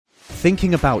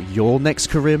thinking about your next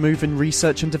career move in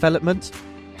research and development?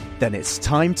 Then it's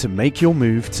time to make your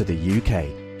move to the UK.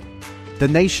 The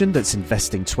nation that's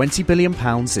investing £20 billion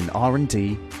in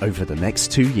R&D over the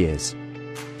next 2 years.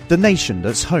 The nation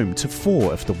that's home to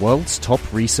 4 of the world's top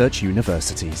research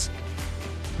universities.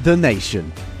 The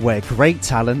nation where great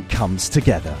talent comes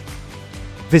together.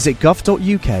 Visit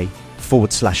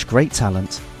gov.uk/great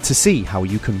talent to see how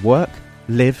you can work,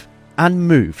 live and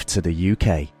move to the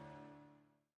UK.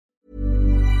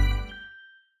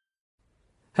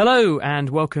 Hello and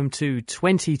welcome to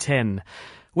 2010.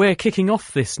 We're kicking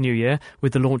off this new year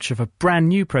with the launch of a brand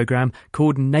new programme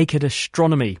called Naked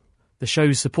Astronomy. The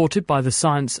show's supported by the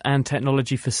Science and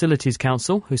Technology Facilities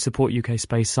Council, who support UK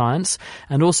space science,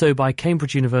 and also by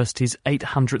Cambridge University's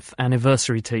 800th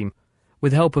anniversary team.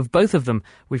 With the help of both of them,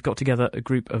 we've got together a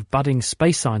group of budding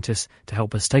space scientists to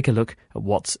help us take a look at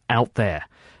what's out there.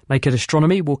 Naked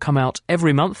Astronomy will come out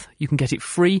every month. You can get it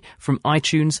free from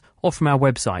iTunes or from our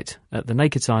website at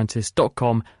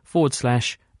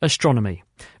thenakedscientist.com/astronomy.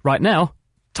 Right now,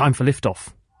 time for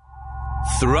liftoff.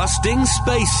 Thrusting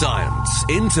space science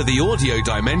into the audio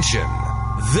dimension.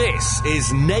 This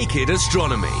is Naked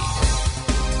Astronomy.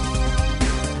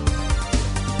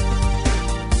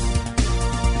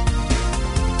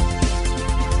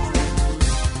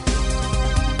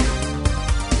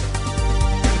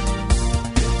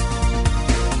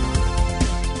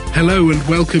 Hello and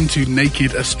welcome to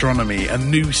Naked Astronomy, a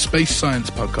new space science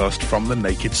podcast from the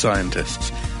Naked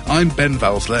Scientists. I'm Ben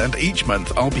Valsler, and each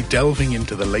month I'll be delving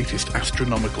into the latest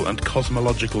astronomical and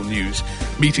cosmological news,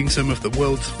 meeting some of the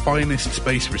world's finest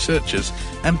space researchers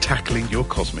and tackling your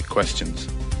cosmic questions.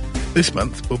 This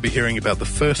month we'll be hearing about the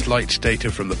first light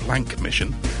data from the Planck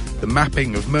mission, the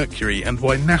mapping of Mercury, and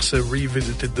why NASA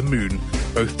revisited the moon,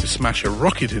 both to smash a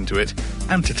rocket into it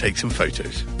and to take some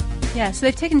photos. Yeah, so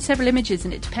they've taken several images,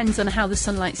 and it depends on how the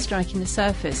sunlight's striking the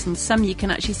surface. And some you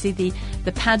can actually see the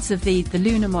pads of the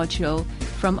lunar module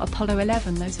from Apollo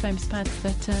 11, those famous pads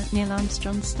that Neil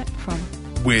Armstrong stepped from.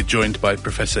 We're joined by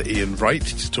Professor Ian Wright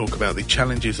to talk about the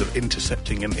challenges of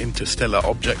intercepting an interstellar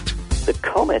object. The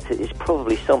comet is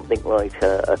probably something like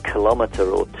a kilometre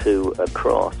or two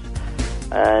across,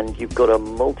 and you've got a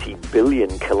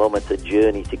multi-billion kilometre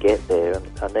journey to get there,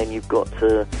 and then you've got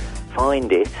to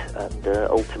find it and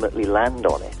ultimately land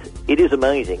on it. It is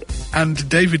amazing. And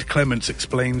David Clements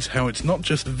explains how it's not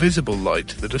just visible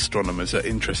light that astronomers are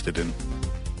interested in.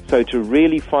 So to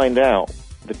really find out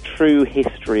the true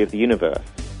history of the universe,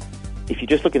 if you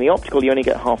just look in the optical, you only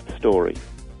get half the story.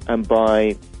 And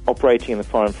by operating in the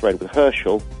far infrared with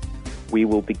Herschel, we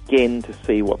will begin to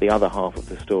see what the other half of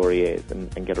the story is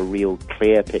and get a real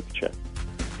clear picture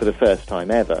for the first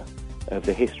time ever of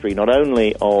the history not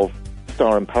only of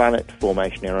star and planet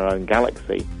formation in our own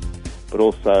galaxy, but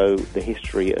also the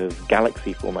history of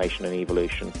galaxy formation and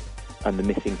evolution and the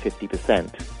missing 50%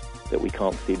 that we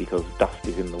can't see because dust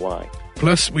is in the way.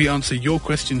 Plus, we answer your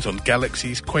questions on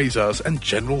galaxies, quasars and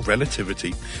general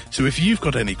relativity. So if you've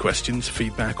got any questions,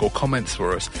 feedback or comments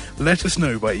for us, let us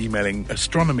know by emailing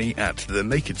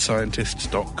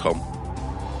astronomy@thenakedscientists.com.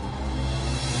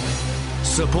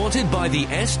 Supported by the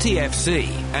STFC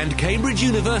and Cambridge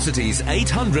University's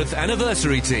 800th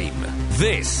anniversary team.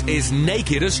 This is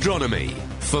Naked Astronomy.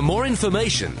 For more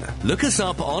information, look us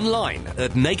up online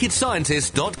at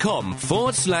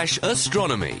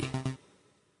nakedscientist.com/astronomy.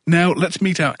 Now, let's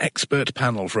meet our expert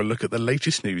panel for a look at the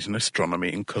latest news in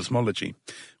astronomy and cosmology.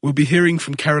 We'll be hearing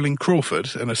from Carolyn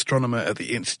Crawford, an astronomer at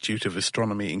the Institute of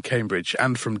Astronomy in Cambridge,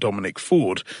 and from Dominic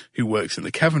Ford, who works in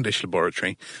the Cavendish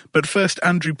Laboratory. But first,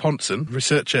 Andrew Ponson,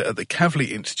 researcher at the Kavli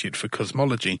Institute for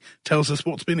Cosmology, tells us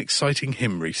what's been exciting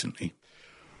him recently.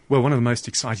 Well, one of the most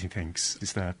exciting things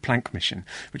is the Planck mission,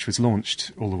 which was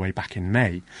launched all the way back in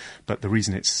May. But the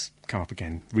reason it's come up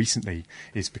again recently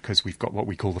is because we've got what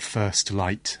we call the first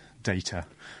light data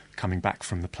coming back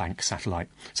from the Planck satellite.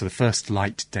 So the first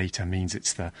light data means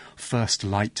it's the first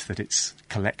light that it's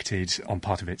collected on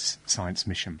part of its science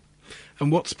mission.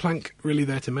 And what's Planck really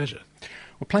there to measure?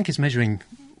 Well, Planck is measuring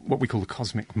what we call the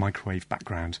cosmic microwave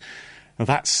background. Now,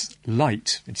 that's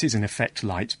light. It is in effect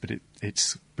light, but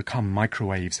it's become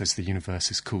microwaves as the universe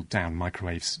has cooled down.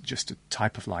 Microwaves, just a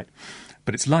type of light.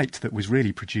 But it's light that was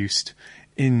really produced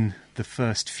in the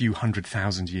first few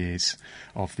 100,000 years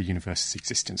of the universe's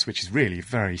existence, which is really a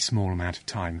very small amount of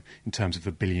time in terms of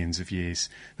the billions of years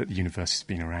that the universe has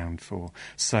been around for.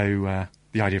 So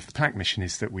the idea of the Planck mission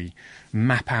is that we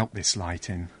map out this light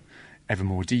in ever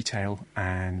more detail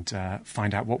and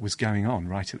find out what was going on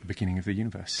right at the beginning of the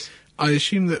universe. I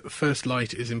assume that first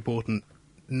light is important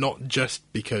not just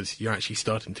because you're actually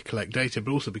starting to collect data,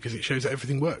 but also because it shows that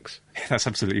everything works. That's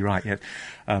absolutely right, yeah.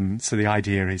 So the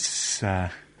idea is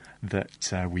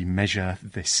that we measure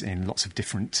this in lots of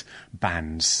different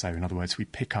bands. So in other words, we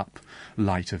pick up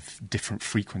light of different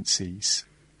frequencies.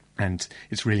 And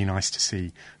it's really nice to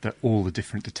see that all the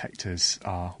different detectors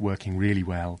are working really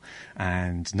well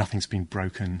and nothing's been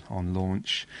broken on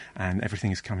launch and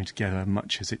everything is coming together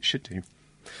much as it should do.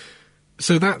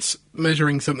 So that's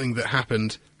measuring something that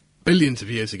happened billions of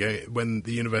years ago when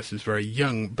the universe was very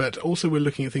young, but also we're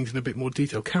looking at things in a bit more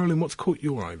detail. Carolyn, what's caught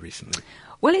your eye recently?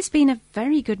 Well, it's been a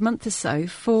very good month or so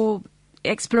for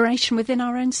exploration within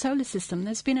our own solar system.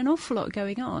 There's been an awful lot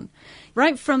going on.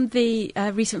 Right from the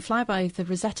recent flyby of the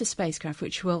Rosetta spacecraft,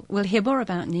 which we'll hear more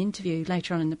about in the interview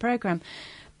later on in the programme.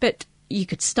 But you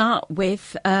could start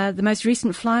with the most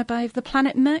recent flyby of the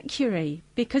planet Mercury,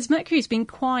 because Mercury's been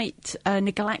quite a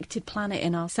neglected planet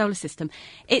in our solar system.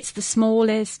 It's the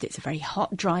smallest, it's a very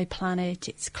hot, dry planet,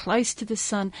 it's close to the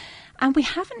sun, and we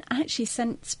haven't actually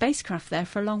sent spacecraft there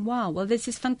for a long while. Well, there's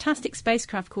this fantastic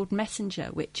spacecraft called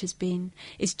Messenger, which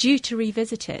is due to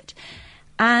revisit it.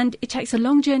 And it takes a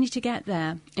long journey to get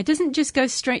there. It doesn't just go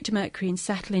straight to Mercury and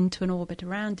settle into an orbit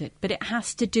around it, but it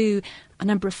has to do a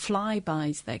number of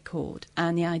flybys, they're called.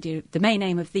 And the main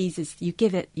aim of these is you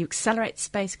accelerate the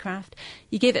spacecraft,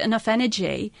 you give it enough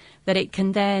energy that it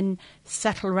can then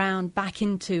settle around back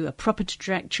into a proper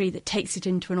trajectory that takes it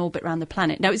into an orbit around the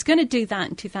planet. Now, it's going to do that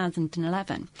in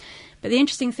 2011. But the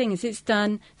interesting thing is it's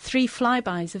done 3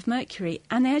 flybys of Mercury,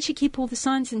 and they actually keep all the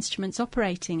science instruments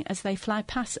operating as they fly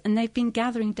past, and they've been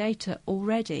gathering data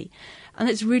already. And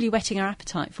it's really whetting our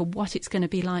appetite for what it's going to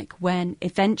be like when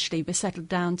eventually we're settled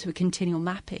down to a continual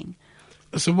mapping.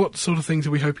 So what sort of things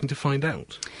are we hoping to find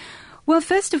out? Well,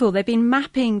 first of all, they've been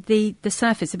mapping the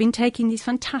surface. They've been taking these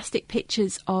fantastic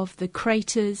pictures of the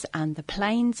craters and the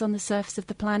plains on the surface of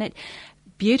the planet,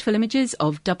 beautiful images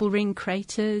of double ring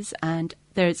craters, and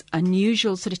there's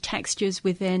unusual sort of textures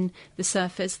within the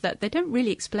surface that they don't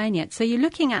really explain yet. So you're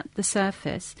looking at the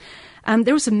surface.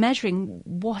 They're also measuring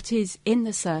what is in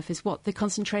the surface, what the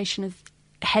concentration of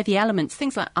heavy elements,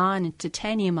 things like iron and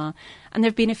titanium are. And there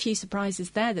have been a few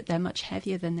surprises there that they're much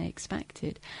heavier than they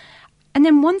expected. And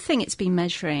then one thing it's been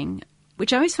measuring,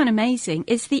 which I always find amazing,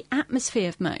 is the atmosphere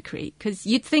of Mercury, because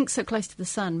you'd think so close to the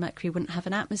sun Mercury wouldn't have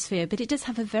an atmosphere, but it does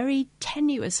have a very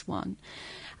tenuous one.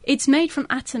 It's made from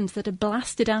atoms that are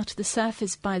blasted out of the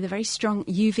surface by the very strong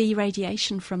UV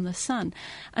radiation from the sun.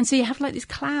 And so you have like this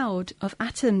cloud of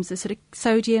atoms of sort of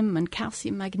sodium and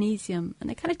calcium, magnesium, and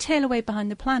they kind of tail away behind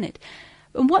the planet.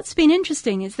 And what's been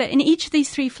interesting is that in each of these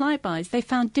 3 flybys, they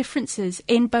found differences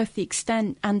in both the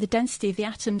extent and the density of the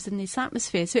atoms in this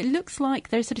atmosphere. So it looks like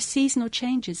there are sort of seasonal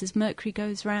changes as Mercury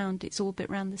goes round its orbit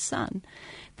around the sun,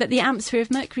 that the atmosphere of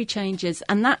Mercury changes.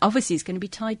 And that obviously is going to be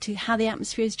tied to how the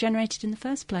atmosphere is generated in the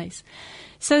first place.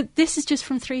 So this is just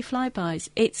from 3 flybys.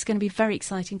 It's going to be very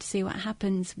exciting to see what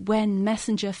happens when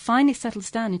Messenger finally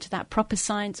settles down into that proper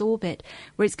science orbit,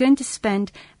 where it's going to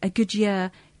spend a good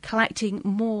year collecting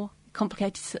more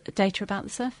complicated data about the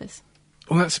surface.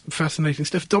 Well, that's fascinating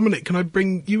stuff. Dominic, can I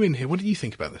bring you in here? What do you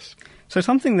think about this? So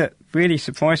something that really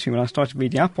surprised me when I started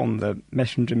reading up on the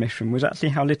Messenger mission was actually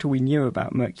how little we knew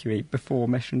about Mercury before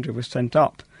Messenger was sent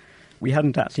up. We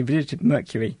hadn't actually visited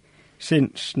Mercury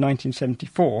since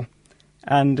 1974,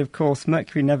 and of course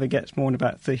Mercury never gets more than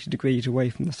about 30 degrees away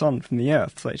from the sun from the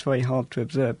Earth, so it's very hard to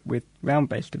observe with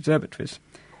ground-based observatories.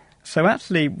 So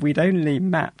actually we'd only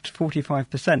mapped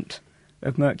 45%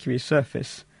 of Mercury's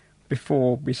surface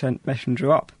before we sent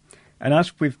Messenger up. And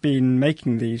as we've been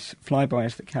making these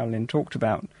flybys that Carolyn talked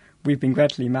about, we've been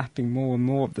gradually mapping more and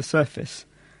more of the surface.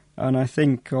 And I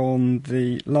think on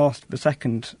the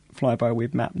second flyby,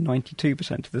 we've mapped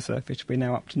 92% of the surface. We're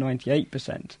now up to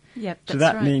 98%. Yep, so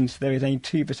that means there is only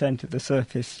 2% of the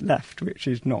surface left, which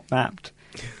is not mapped.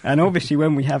 And obviously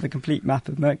when we have a complete map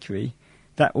of Mercury,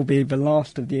 that will be the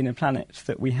last of the inner planets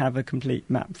that we have a complete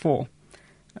map for.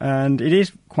 And it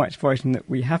is quite surprising that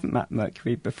we haven't mapped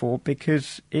Mercury before,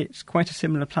 because it's quite a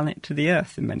similar planet to the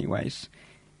Earth in many ways.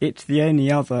 It's the only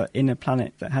other inner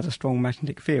planet that has a strong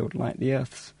magnetic field like the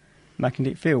Earth's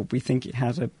magnetic field. We think it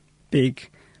has a big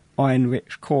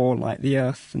iron-rich core like the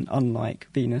Earth, and unlike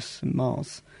Venus and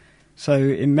Mars. So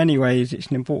in many ways it's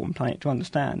an important planet to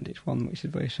understand. It's one which is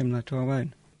very similar to our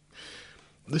own.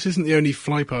 This isn't the only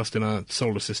flypast in our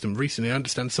solar system. Recently, I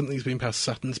understand something's been past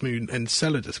Saturn's moon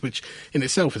Enceladus, which in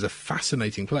itself is a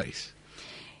fascinating place.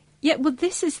 Yeah, well,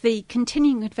 this is the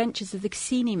continuing adventures of the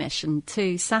Cassini mission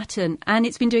to Saturn, and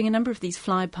it's been doing a number of these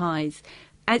flybys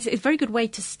it's a very good way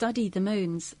to study the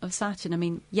moons of Saturn. I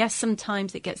mean, yes,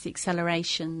 sometimes it gets the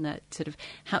acceleration that sort of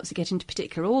helps it get into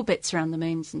particular orbits around the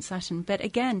moons and Saturn. But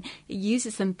again, it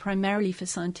uses them primarily for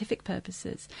scientific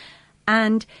purposes.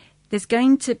 And there's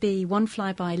going to be one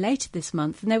flyby later this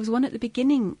month, and there was one at the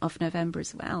beginning of November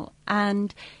as well.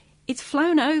 And it's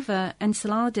flown over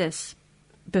Enceladus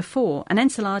before. And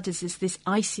Enceladus is this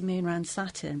icy moon around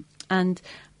Saturn. And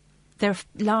there are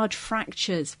large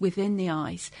fractures within the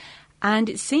ice. And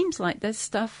it seems like there's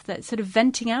stuff that's sort of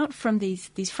venting out from these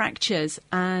fractures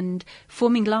and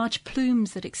forming large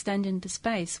plumes that extend into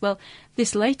space. Well,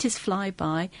 this latest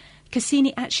flyby,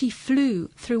 Cassini actually flew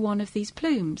through one of these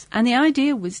plumes. And the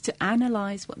idea was to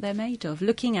analyse what they're made of,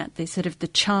 looking at the sort of the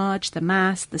charge, the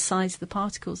mass, the size of the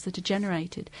particles that are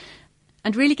generated,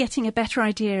 and really getting a better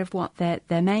idea of what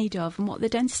they're made of and what the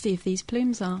density of these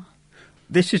plumes are.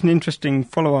 This is an interesting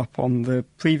follow-up on the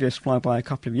previous flyby a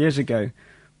couple of years ago,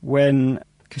 when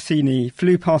Cassini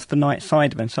flew past the night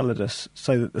side of Enceladus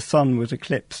so that the sun was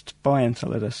eclipsed by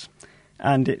Enceladus,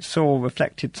 and it saw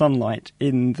reflected sunlight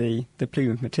in the plume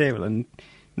of material, and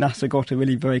NASA got a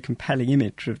really very compelling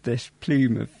image of this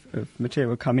plume of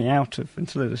material coming out of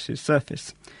Enceladus'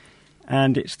 surface.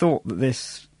 And it's thought that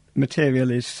this material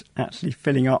is actually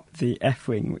filling up the F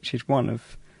ring, which is one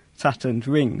of Saturn's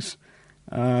rings.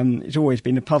 It's always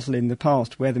been a puzzle in the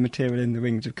past where the material in the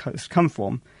rings has come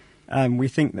from. We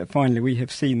think that finally we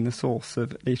have seen the source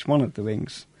of at least one of the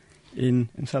rings in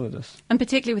Enceladus. And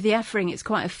particularly with the F ring, it's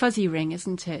quite a fuzzy ring,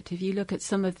 isn't it? If you look at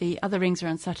some of the other rings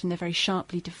around Saturn, they're very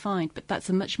sharply defined, but that's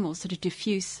a much more sort of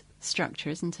diffuse structure,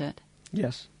 isn't it?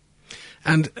 Yes.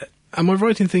 And am I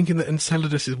right in thinking that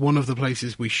Enceladus is one of the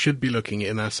places we should be looking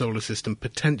in our solar system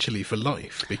potentially for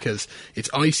life? Because it's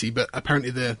icy, but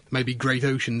apparently there may be great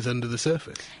oceans under the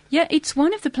surface. Yeah, it's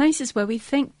one of the places where we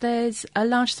think there's a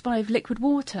large supply of liquid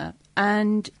water.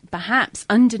 And perhaps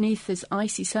underneath this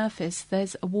icy surface,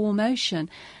 there's a warm ocean.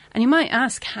 And you might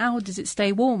ask, how does it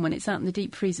stay warm when it's out in the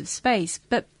deep freeze of space?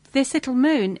 But this little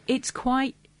moon, it's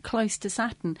quite close to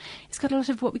Saturn. It's got a lot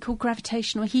of what we call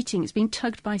gravitational heating. It's being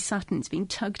tugged by Saturn. It's being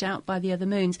tugged out by the other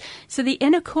moons. So the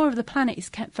inner core of the planet is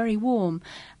kept very warm.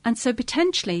 And so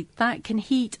potentially that can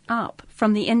heat up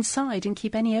from the inside and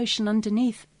keep any ocean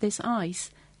underneath this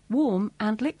ice warm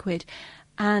and liquid.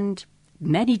 And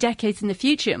many decades in the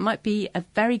future, it might be a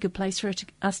very good place for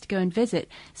us to go and visit,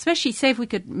 especially, say, if we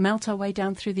could melt our way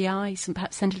down through the ice and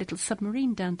perhaps send a little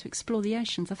submarine down to explore the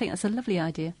oceans. I think that's a lovely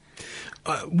idea.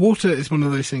 Water is one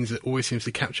of those things that always seems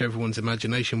to capture everyone's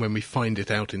imagination when we find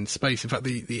it out in space. In fact,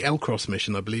 the L-Cross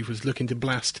mission, I believe, was looking to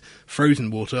blast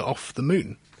frozen water off the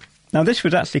moon. Now, this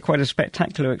was actually quite a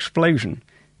spectacular explosion.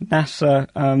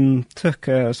 NASA took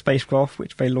a spacecraft,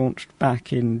 which they launched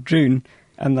back in June,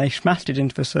 and they smashed it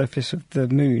into the surface of the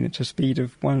moon at a speed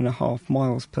of 1.5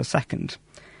 miles per second.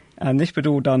 And this was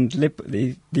all done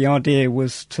deliberately. The idea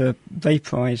was to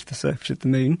vaporise the surface of the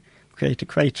moon, create a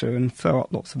crater and throw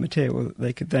up lots of material that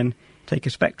they could then take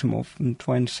a spectrum of and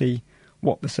try and see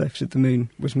what the surface of the moon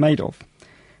was made of.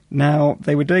 Now,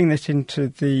 they were doing this into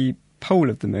the pole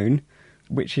of the moon,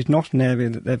 which is not an area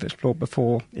that they've explored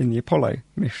before in the Apollo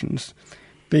missions,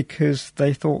 because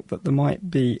they thought that there might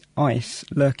be ice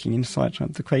lurking inside some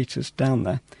of the craters down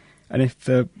there. And if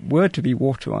there were to be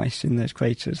water ice in those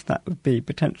craters, that would be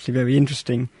potentially very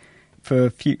interesting for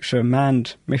future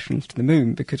manned missions to the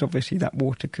moon, because obviously that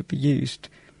water could be used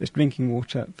as drinking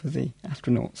water for the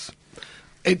astronauts.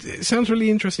 It sounds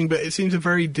really interesting, but it seems a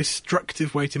very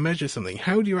destructive way to measure something.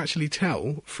 How do you actually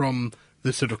tell from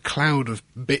the sort of cloud of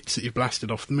bits that you've blasted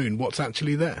off the moon what's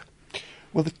actually there?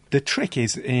 Well, the trick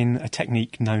is in a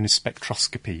technique known as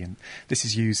spectroscopy, and this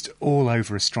is used all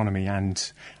over astronomy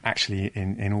and actually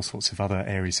in all sorts of other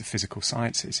areas of physical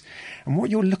sciences. And what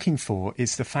you're looking for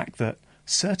is the fact that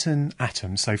certain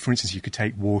atoms, so for instance you could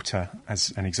take water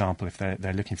as an example if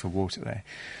they're looking for water there,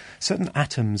 certain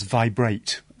atoms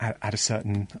vibrate at a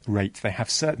certain rate. They have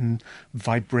certain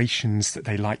vibrations that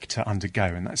they like to undergo,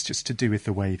 and that's just to do with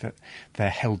the way that they're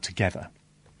held together.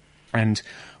 And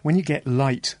when you get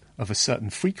light of a certain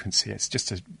frequency, it's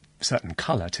just a certain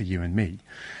colour to you and me,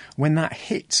 when that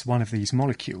hits one of these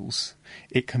molecules,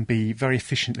 it can be very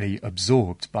efficiently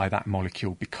absorbed by that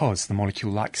molecule because the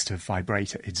molecule likes to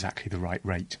vibrate at exactly the right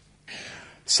rate.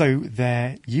 So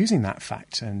they're using that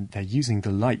fact, and they're using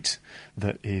the light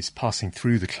that is passing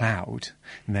through the cloud,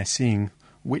 and they're seeing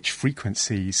which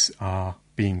frequencies are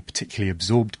being particularly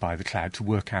absorbed by the cloud to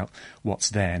work out what's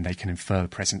there, and they can infer the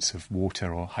presence of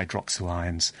water or hydroxyl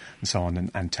ions and so on,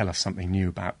 and tell us something new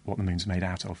about what the moon's made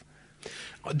out of.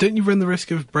 Don't you run the risk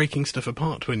of breaking stuff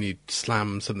apart when you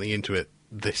slam something into it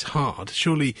this hard,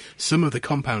 surely some of the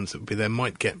compounds that would be there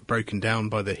might get broken down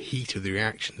by the heat of the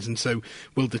reactions, and so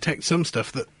we'll detect some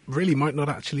stuff that really might not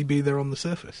actually be there on the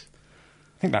surface.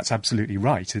 I think that's absolutely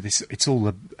right. It's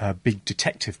all a big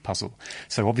detective puzzle.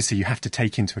 So obviously you have to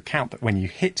take into account that when you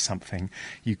hit something,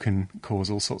 you can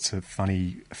cause all sorts of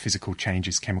funny physical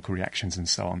changes, chemical reactions and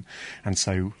so on. And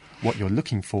so what you're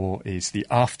looking for is the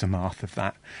aftermath of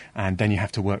that, and then you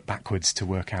have to work backwards to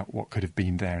work out what could have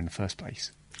been there in the first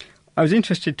place. I was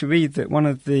interested to read that one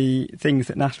of the things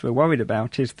that NASA are worried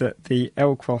about is that the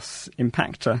L-Cross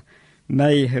impactor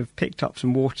may have picked up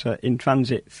some water in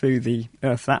transit through the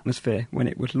Earth's atmosphere when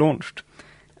it was launched.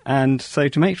 And so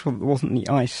to make sure that there wasn't any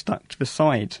ice stuck to the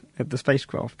side of the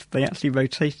spacecraft, they actually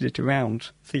rotated it around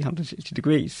 360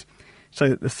 degrees so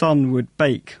that the sun would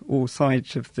bake all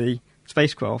sides of the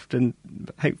spacecraft and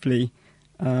hopefully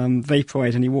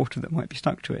vaporise any water that might be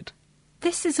stuck to it.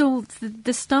 This is all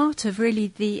the start of really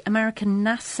the American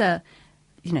NASA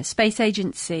space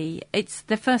agency. It's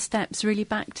the first steps really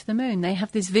back to the moon. They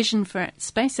have this vision for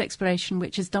space exploration,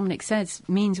 which, as Dominic says,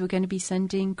 means we're going to be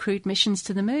sending crewed missions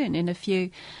to the moon in a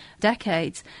few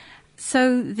decades.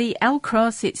 So the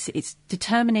L-Cross, it's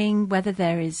determining whether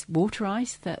there is water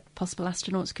ice that possible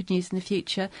astronauts could use in the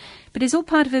future, but it's all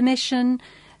part of a mission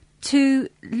to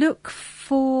look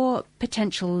for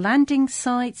potential landing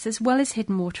sites as well as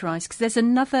hidden water ice, because there's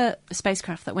another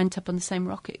spacecraft that went up on the same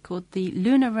rocket called the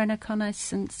Lunar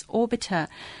Reconnaissance Orbiter,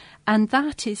 and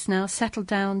that is now settled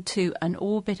down to an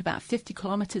orbit about 50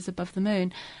 kilometres above the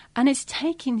moon, and it's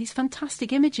taking these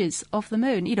fantastic images of the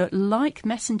moon, like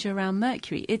Messenger around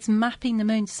Mercury. It's mapping the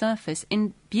moon's surface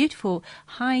in beautiful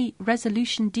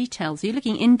high-resolution details. You're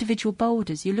looking at individual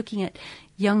boulders, you're looking at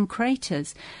young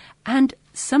craters, and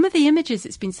some of the images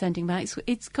it's been sending back,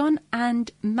 it's gone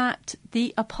and mapped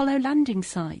the Apollo landing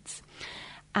sites.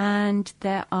 And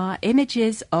there are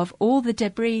images of all the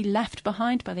debris left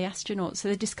behind by the astronauts. So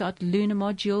they discard lunar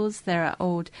modules. There are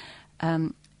old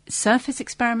surface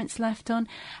experiments left on.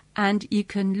 And you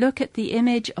can look at the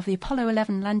image of the Apollo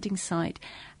 11 landing site.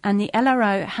 And the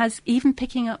LRO has even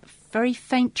picking up very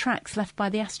faint tracks left by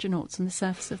the astronauts on the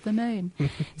surface of the moon.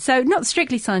 So not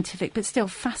strictly scientific, but still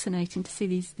fascinating to see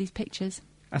these pictures.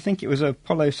 I think it was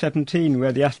Apollo 17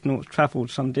 where the astronauts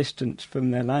travelled some distance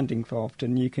from their landing craft,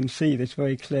 and you can see this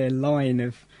very clear line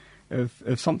of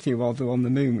something or other on the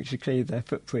moon, which is clearly their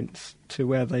footprints to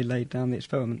where they laid down the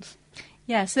experiments.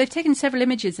 Yeah, so they've taken several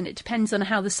images, and it depends on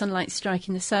how the sunlight's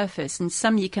striking the surface. And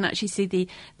some you can actually see the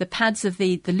pads of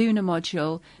the lunar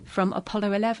module from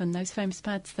Apollo 11, those famous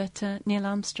pads that Neil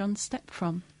Armstrong stepped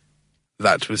from.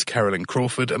 That was Carolyn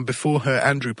Crawford, and before her,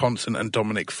 Andrew Ponson and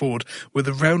Dominic Ford with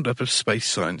a roundup of space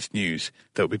science news.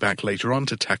 They'll be back later on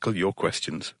to tackle your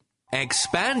questions.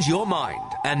 Expand your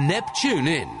mind and Neptune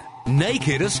in.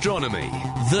 Naked Astronomy,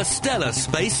 the stellar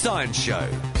space science show.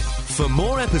 For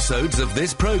more episodes of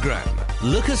this program,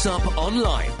 look us up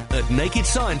online at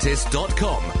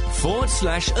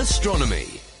nakedscientist.com/astronomy.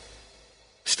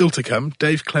 Still to come,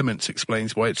 Dave Clements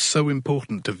explains why it's so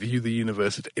important to view the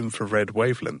universe at infrared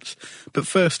wavelengths. But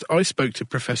first, I spoke to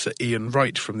Professor Ian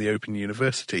Wright from the Open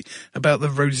University about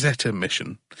the Rosetta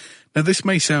mission. Now, this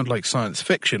may sound like science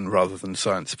fiction rather than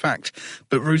science fact,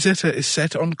 but Rosetta is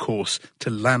set on course to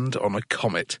land on a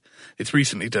comet. It's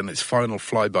recently done its final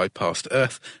flyby past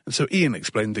Earth, and so Ian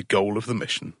explained the goal of the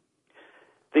mission.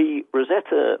 The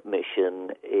Rosetta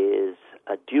mission is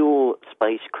a dual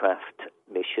spacecraft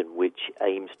mission which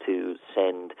aims to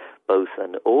send both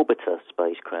an orbiter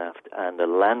spacecraft and a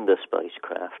lander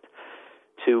spacecraft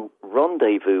to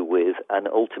rendezvous with and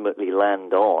ultimately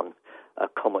land on a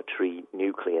cometary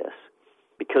nucleus.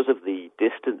 Because of the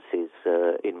distances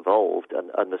involved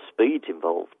and the speeds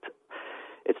involved,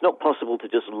 it's not possible to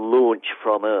just launch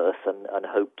from Earth and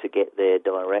hope to get there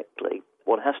directly.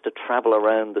 One has to travel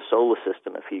around the solar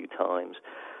system a few times,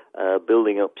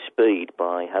 building up speed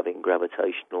by having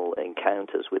gravitational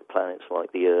encounters with planets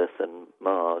like the Earth and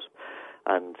Mars,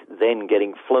 and then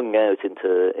getting flung out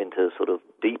into sort of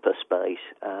deeper space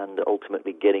and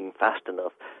ultimately getting fast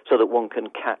enough so that one can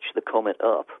catch the comet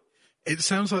up. It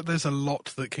sounds like there's a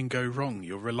lot that can go wrong.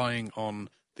 You're relying on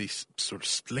this sort of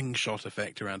slingshot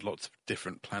effect around lots of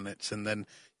different planets, and then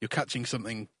you're catching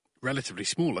something relatively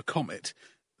small, a comet,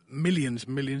 millions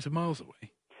of miles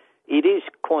away. It is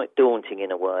quite daunting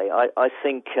in a way. I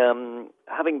think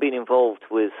having been involved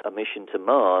with a mission to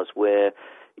Mars where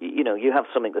you have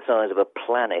something the size of a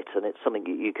planet, and it's something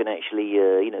you can actually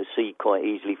see quite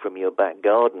easily from your back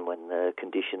garden when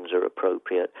conditions are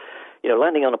appropriate.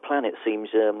 Landing on a planet seems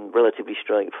relatively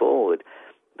straightforward.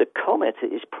 The comet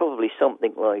is probably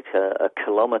something like a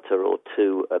kilometre or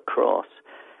two across,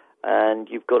 and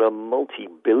you've got a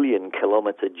multi-billion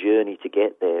kilometre journey to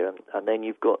get there, and then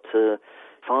you've got to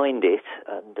find it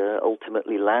and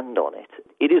ultimately land on it.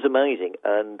 It is amazing,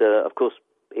 and of course,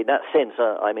 in that sense,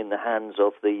 I'm in the hands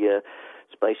of the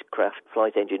spacecraft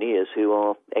flight engineers who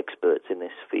are experts in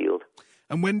this field.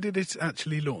 And when did it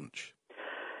actually launch?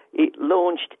 It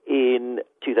launched in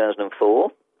 2004.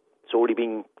 It's already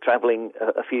been travelling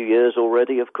a few years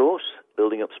already, of course,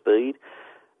 building up speed.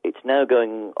 It's now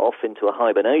going off into a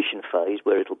hibernation phase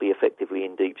where it'll be effectively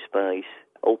in deep space,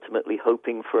 ultimately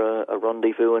hoping for a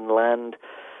rendezvous and land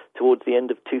towards the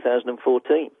end of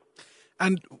 2014.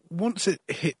 And once it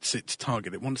hits its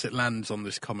target, once it lands on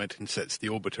this comet and sets the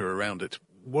orbiter around it,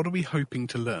 what are we hoping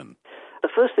to learn? The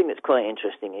first thing that's quite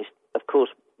interesting is, of course,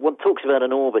 one talks about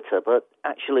an orbiter, but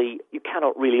actually you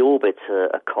cannot really orbit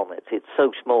a comet. It's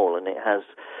so small and it has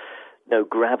no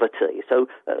gravity. So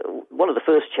one of the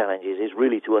first challenges is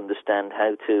really to understand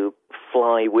how to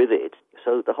fly with it.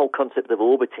 So the whole concept of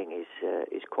orbiting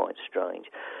is quite strange.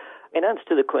 In answer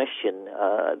to the question,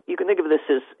 you can think of this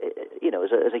as,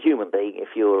 as a human being, if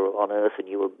you're on Earth and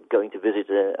you were going to visit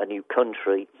a new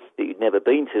country that you'd never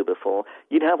been to before,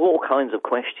 you'd have all kinds of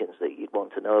questions that you'd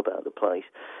want to know about the place.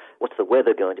 What's the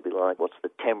weather going to be like? What's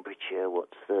the temperature?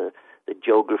 What's the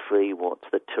geography? What's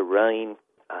the terrain?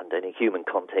 And in a human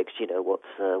context, what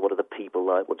are the people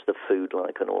like? What's the food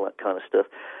like? And all that kind of stuff.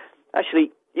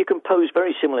 Actually, you can pose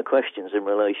very similar questions in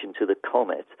relation to the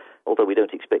comet, although we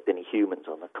don't expect any humans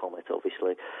on the comet,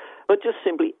 obviously. But just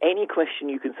simply any question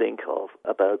you can think of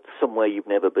about somewhere you've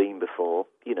never been before.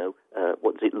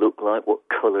 What does it look like? What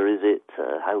colour is it?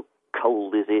 How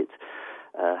cold is it?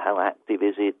 How active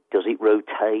is it? Does it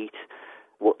rotate?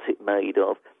 What's it made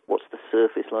of? What's the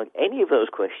surface like? Any of those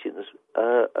questions,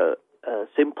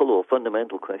 simple or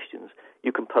fundamental questions,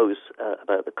 you can pose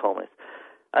about the comet.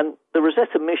 And the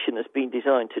Rosetta mission has been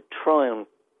designed to try and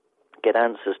get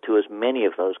answers to as many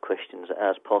of those questions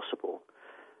as possible.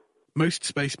 Most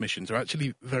space missions are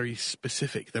actually very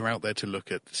specific. They're out there to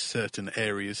look at certain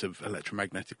areas of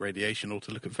electromagnetic radiation or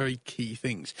to look at very key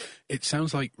things. It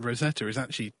sounds like Rosetta is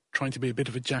actually trying to be a bit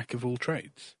of a jack of all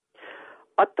trades.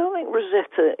 I don't think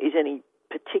Rosetta is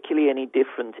particularly any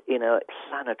different in a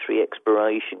planetary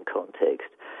exploration context.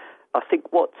 I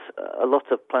think what a lot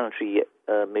of planetary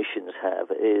missions have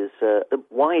is the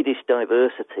widest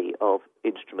diversity of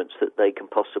instruments that they can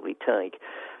possibly take.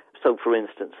 So, for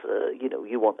instance,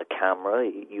 you want a camera,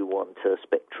 you want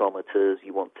spectrometers,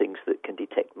 you want things that can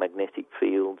detect magnetic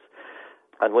fields.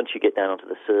 And once you get down onto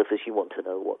the surface, you want to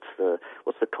know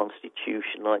what's the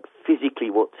constitution like. Physically,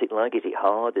 what's it like? Is it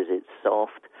hard? Is it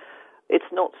soft?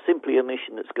 It's not simply a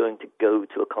mission that's going to go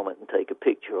to a comet and take a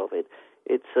picture of it.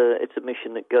 It's a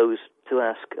mission that goes to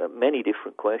ask many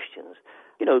different questions.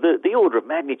 The order of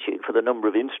magnitude for the number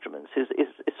of instruments is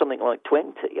something like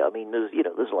 20. I mean, there's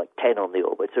like 10 on the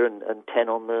orbiter and 10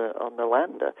 on the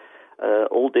lander,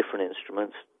 all different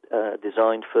instruments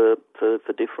designed for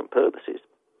different purposes.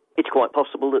 It's quite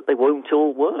possible that they won't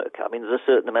all work. I mean, there's a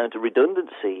certain amount of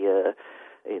redundancy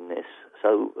in this.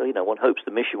 So, one hopes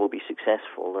the mission will be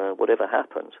successful, whatever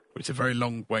happens. It's a very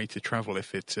long way to travel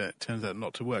if it turns out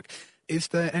not to work. Is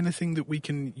there anything that we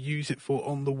can use it for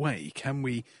on the way? Can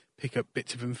we pick up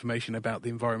bits of information about the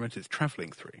environment it's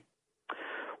travelling through?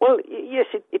 Well, yes,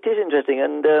 it is interesting.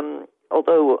 And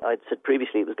although I'd said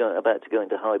previously it was about to go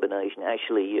into hibernation,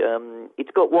 actually,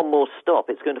 it's got one more stop.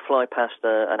 It's going to fly past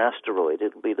an asteroid.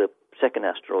 It'll be the second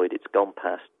asteroid it's gone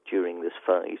past during this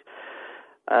phase.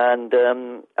 And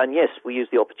yes, we use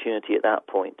the opportunity at that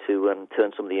point to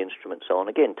turn some of the instruments on.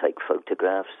 Again, take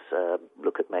photographs,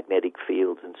 look at magnetic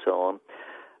fields and so on.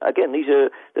 Again,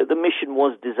 the mission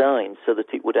was designed so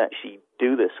that it would actually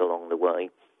do this along the way,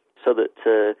 so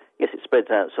that, yes, it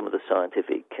spreads out some of the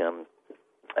scientific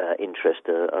interest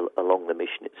along the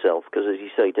mission itself. Because as you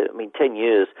say, 10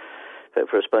 years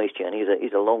for a space journey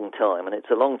is a long time, and it's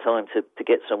a long time to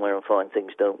get somewhere and find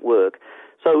things don't work.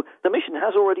 So the mission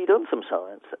has already done some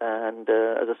science, and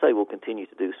as I say, we'll continue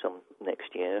to do some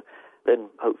next year. Then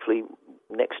hopefully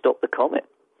next stop the comet.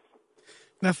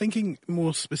 Now, thinking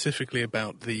more specifically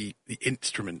about the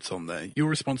instruments on there, you're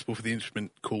responsible for the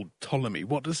instrument called Ptolemy.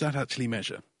 What does that actually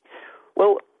measure?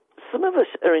 Well, some of us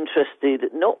are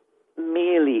interested not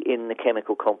merely in the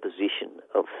chemical composition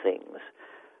of things,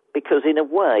 because in a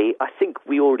way, I think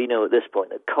we already know at this point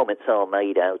that comets are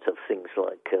made out of things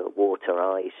like water,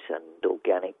 ice, and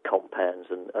organic compounds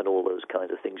and all those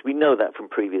kinds of things. We know that from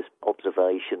previous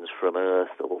observations from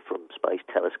Earth or from space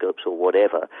telescopes or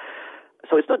whatever.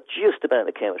 So it's not just about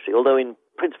the chemistry, although in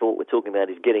principle what we're talking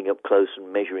about is getting up close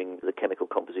and measuring the chemical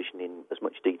composition in as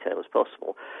much detail as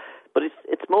possible. But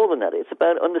it's more than that. It's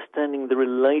about understanding the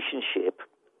relationship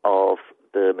of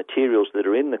the materials that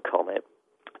are in the comet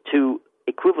to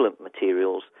equivalent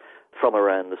materials from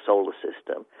around the solar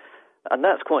system. And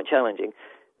that's quite challenging.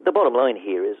 The bottom line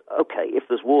here is, okay, if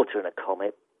there's water in a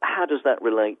comet, how does that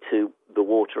relate to the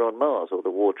water on Mars or the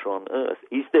water on Earth?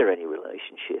 Is there any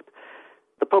relationship?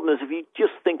 The problem is, if you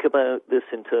just think about this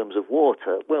in terms of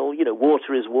water, well,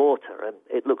 water is water, and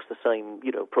it looks the same,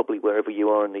 probably wherever you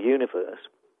are in the universe.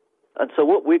 And so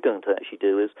what we're going to actually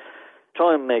do is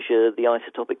try and measure the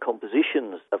isotopic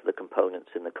compositions of the components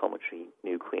in the cometary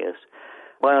nucleus.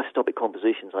 By isotopic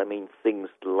compositions, I mean things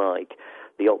like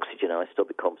the oxygen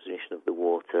isotopic composition of the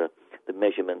water, the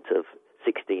measurement of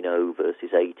 16O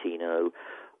versus 18O,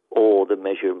 or the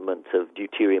measurement of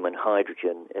deuterium and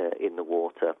hydrogen in the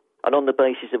water. And on the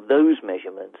basis of those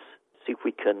measurements, see if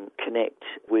we can connect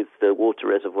with the water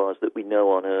reservoirs that we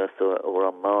know on Earth or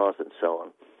on Mars and so on.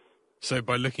 So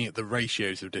by looking at the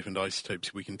ratios of different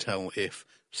isotopes, we can tell if,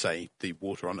 say, the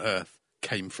water on Earth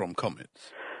came from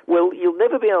comets? Well, you'll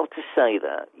never be able to say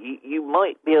that. You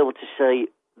might be able to say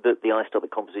that the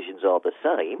isotopic compositions are the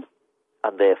same,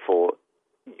 and therefore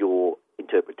your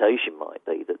interpretation might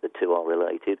be that the two are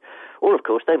related. Or, of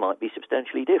course, they might be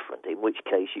substantially different, in which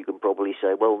case you can probably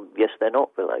say, well, yes, they're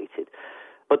not related.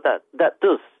 But that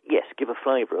does, yes, give a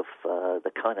flavour of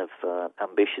the kind of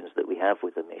ambitions that we have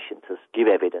with the mission to give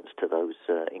evidence to those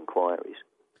inquiries.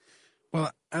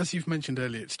 Well, as you've mentioned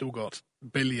earlier, it's still got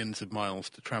billions of miles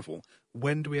to travel.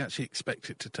 When do we actually expect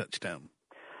it to touch down?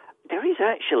 There is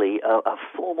actually a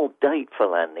formal date for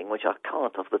landing, which I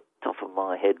can't off the top of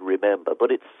my head remember,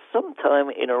 but it's sometime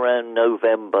in around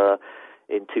November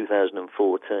in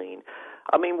 2014.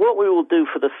 I mean, what we will do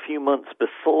for the few months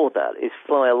before that is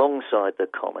fly alongside the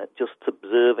comet, just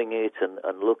observing it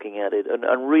and looking at it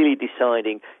and really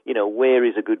deciding, where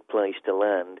is a good place to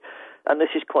land. And this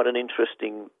is quite an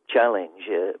interesting challenge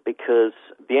because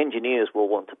the engineers will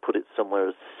want to put it somewhere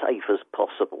as safe as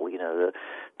possible, the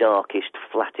darkest,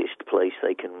 flattest place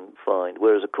they can find.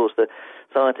 Whereas, of course, the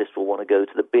scientists will want to go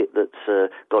to the bit that's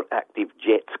got active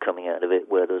jets coming out of it,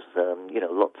 where there's,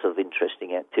 lots of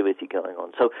interesting activity going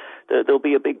on. So there'll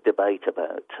be a big debate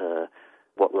about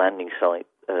what landing site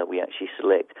we actually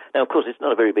select. Now, of course, it's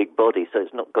not a very big body, so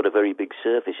it's not got a very big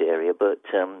surface area, but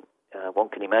one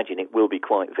can imagine it will be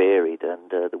quite varied,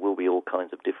 and there will be all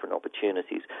kinds of different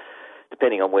opportunities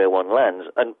depending on where one lands.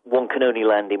 And one can only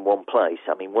land in one place.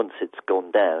 I mean, once it's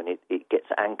gone down, it gets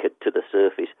anchored to the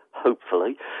surface,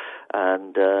 hopefully,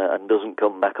 and doesn't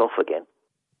come back off again.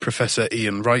 Professor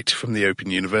Ian Wright from the Open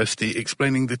University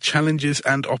explaining the challenges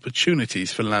and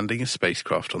opportunities for landing a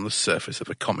spacecraft on the surface of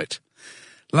a comet.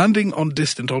 Landing on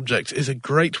distant objects is a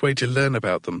great way to learn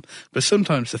about them, but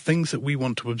sometimes the things that we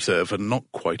want to observe are not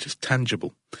quite as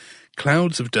tangible.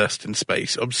 Clouds of dust in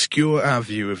space obscure our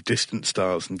view of distant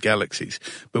stars and galaxies,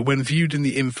 but when viewed in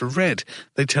the infrared,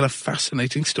 they tell a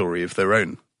fascinating story of their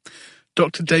own.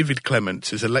 Dr. David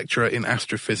Clements is a lecturer in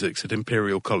astrophysics at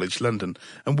Imperial College London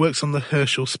and works on the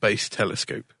Herschel Space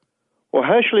Telescope. Well,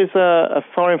 Herschel is a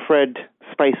far-infrared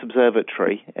space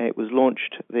observatory. It was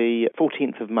launched the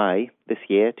 14th of May this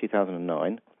year,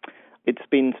 2009. It's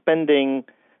been spending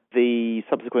the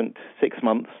subsequent 6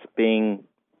 months being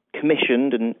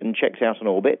commissioned and checked out on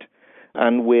orbit,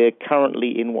 and we're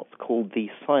currently in what's called the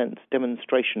science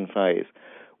demonstration phase,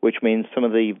 which means some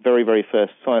of the very, very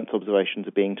first science observations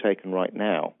are being taken right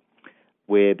now.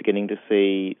 We're beginning to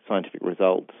see scientific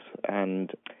results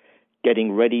and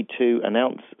getting ready to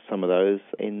announce some of those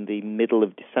in the middle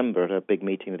of December at a big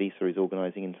meeting that ESA is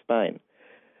organising in Spain.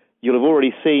 You'll have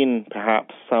already seen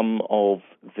perhaps some of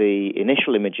the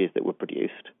initial images that were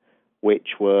produced, which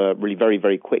were really very,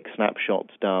 very quick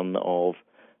snapshots done of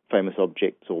famous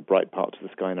objects or bright parts of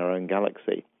the sky in our own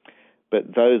galaxy.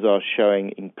 But those are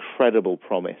showing incredible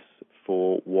promise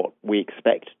for what we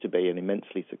expect to be an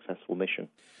immensely successful mission.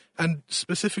 And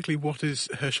specifically, what is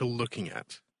Herschel looking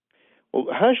at? Well,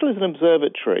 Herschel is an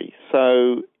observatory,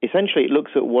 so essentially it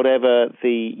looks at whatever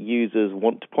the users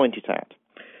want to point it at.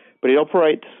 But it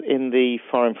operates in the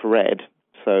far infrared,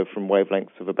 so from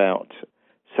wavelengths of about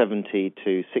 70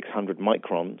 to 600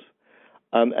 microns.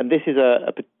 And this is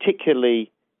a particularly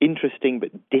interesting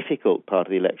but difficult part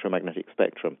of the electromagnetic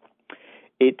spectrum.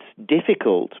 It's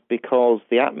difficult because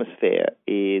the atmosphere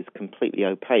is completely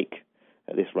opaque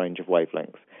at this range of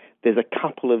wavelengths. There's a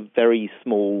couple of very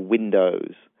small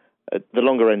windows at the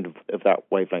longer end of that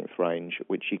wavelength range,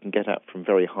 which you can get at from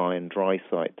very high and dry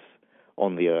sites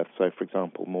on the Earth. So, for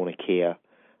example, Mauna Kea,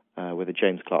 where the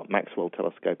James Clerk Maxwell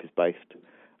telescope is based.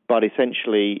 But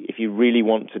essentially, if you really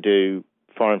want to do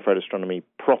far-infrared astronomy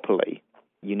properly,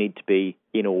 you need to be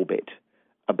in orbit.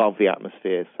 above the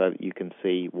atmosphere so that you can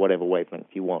see whatever wavelength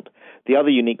you want. The other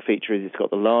unique feature is it's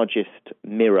got the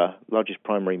largest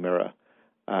primary mirror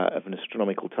of an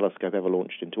astronomical telescope ever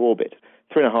launched into orbit.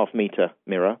 3.5-meter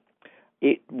mirror.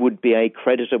 It would be a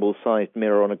creditable-sized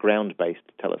mirror on a ground-based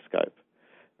telescope.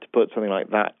 To put something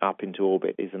like that up into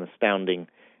orbit is an astounding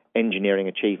engineering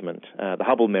achievement. The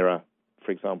Hubble mirror,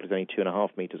 for example, is only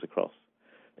 2.5 meters across.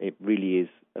 It really is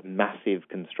a massive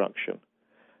construction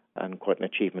and quite an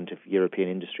achievement of European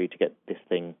industry to get this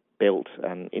thing built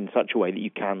and in such a way that you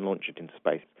can launch it into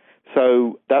space.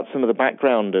 So that's some of the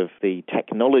background of the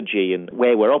technology and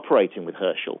where we're operating with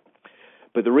Herschel.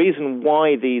 But the reason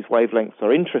why these wavelengths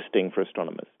are interesting for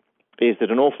astronomers is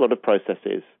that an awful lot of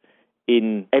processes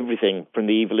in everything from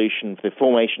the evolution, the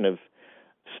formation of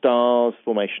stars,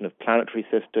 formation of planetary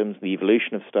systems, the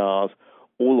evolution of stars,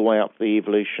 all the way up to the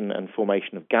evolution and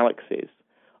formation of galaxies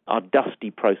are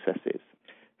dusty processes.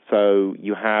 So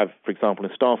you have, for example,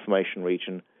 in a star formation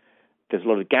region, there's a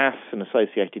lot of gas and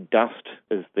associated dust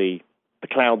as the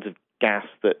clouds of gas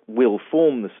that will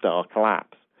form the star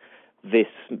collapse. This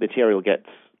material gets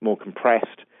more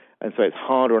compressed, and so it's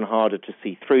harder and harder to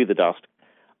see through the dust.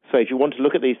 So if you want to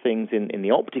look at these things in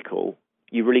the optical,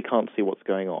 you really can't see what's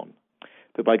going on.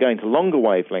 But by going to longer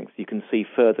wavelengths, you can see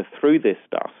further through this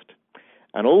dust.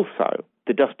 And also,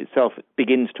 the dust itself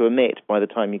begins to emit by the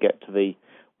time you get to the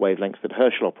wavelengths that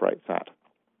Herschel operates at.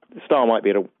 The star might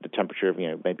be at the temperature of,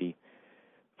 maybe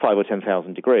 5,000 or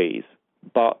 10,000 degrees,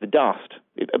 but the dust,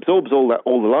 it absorbs all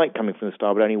the light coming from the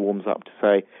star, but only warms up to,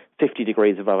 say, 50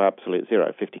 degrees above absolute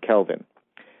zero, 50 Kelvin.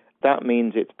 That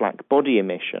means its black body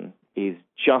emission is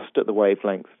just at the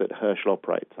wavelengths that Herschel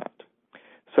operates at.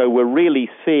 So we're really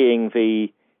seeing the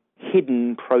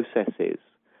hidden processes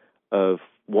of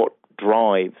what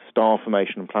drives star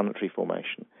formation and planetary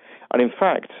formation. And in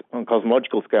fact, on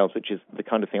cosmological scales, which is the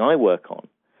kind of thing I work on,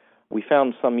 we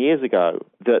found some years ago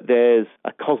that there's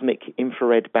a cosmic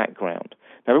infrared background.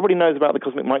 Now, everybody knows about the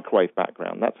cosmic microwave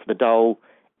background. That's the dull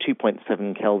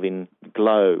 2.7 Kelvin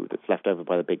glow that's left over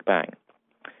by the Big Bang.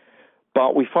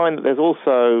 But we find that there's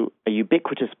also a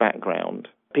ubiquitous background,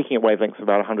 peaking at wavelengths of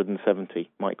about 170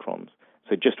 microns,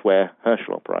 so just where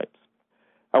Herschel operates.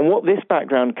 And what this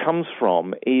background comes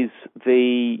from is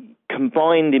the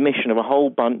combined emission of a whole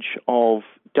bunch of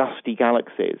dusty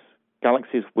galaxies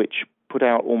which put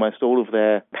out almost all of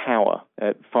their power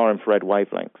at far infrared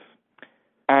wavelengths.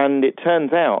 And it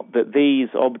turns out that these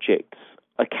objects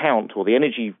account, or the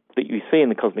energy that you see in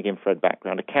the cosmic infrared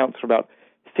background accounts for about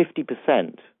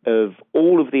 50% of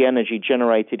all of the energy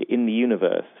generated in the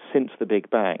universe since the Big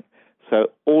Bang.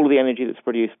 So all of the energy that's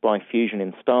produced by fusion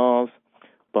in stars,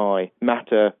 by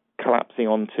matter collapsing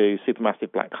onto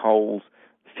supermassive black holes,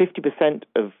 50%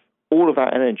 of all of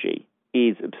that energy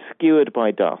is obscured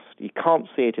by dust. You can't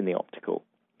see it in the optical.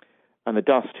 And the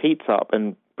dust heats up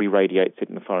and re-radiates it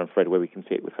in the far infrared where we can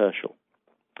see it with Herschel.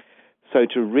 So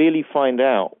to really find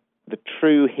out the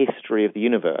true history of the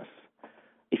universe,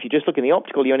 if you just look in the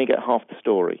optical, you only get half the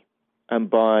story. And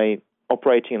by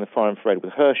operating in the far infrared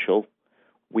with Herschel,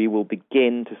 we will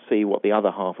begin to see what the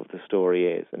other half of the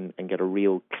story is and get a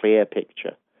real clear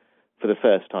picture for the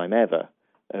first time ever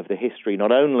of the history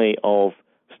not only of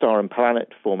star and planet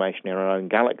formation in our own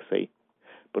galaxy,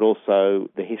 but also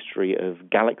the history of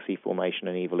galaxy formation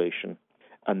and evolution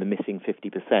and the missing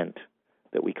 50%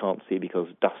 that we can't see because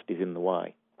dust is in the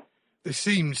way. This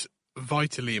seems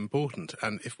vitally important,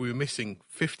 and if we were missing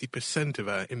 50% of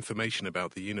our information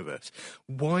about the universe,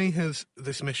 why has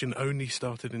this mission only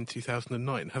started in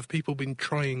 2009? Have people been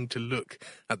trying to look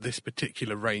at this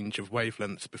particular range of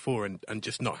wavelengths before and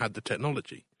just not had the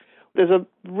technology? There's a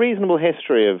reasonable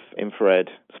history of infrared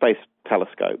space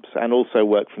telescopes and also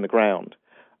work from the ground.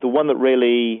 The one that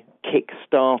really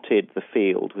kick-started the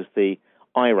field was the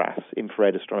IRAS,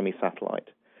 Infrared Astronomy Satellite,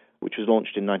 which was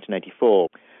launched in 1984.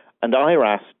 And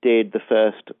IRAS did the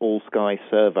first all-sky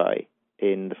survey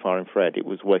in the far infrared. It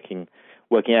was working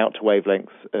out to wavelengths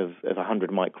of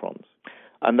 100 microns.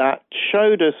 And that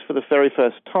showed us for the very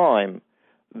first time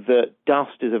that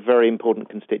dust is a very important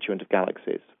constituent of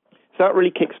galaxies. So that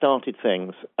really kick-started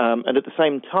things. And at the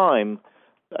same time,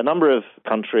 a number of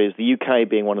countries, the UK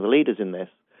being one of the leaders in this,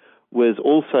 was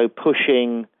also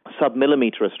pushing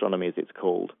sub-millimeter astronomy, as it's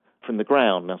called, from the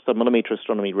ground. Now, sub-millimeter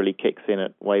astronomy really kicks in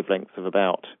at wavelengths of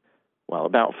about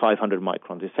 500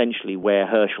 microns, essentially where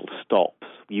Herschel stops.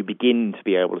 You begin to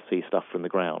be able to see stuff from the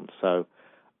ground. So,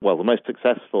 the most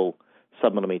successful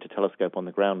sub-millimeter telescope on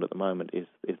the ground at the moment is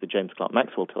the James Clerk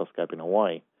Maxwell telescope in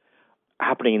Hawaii.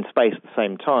 Happening in space at the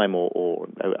same time, or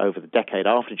over the decade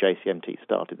after JCMT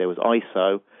started, there was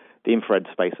ISO, the Infrared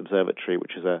Space Observatory,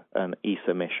 which is an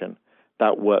ESA mission.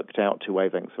 that worked out to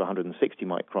wavelengths of 160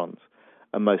 microns.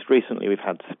 And most recently, we've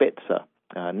had Spitzer,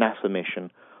 NASA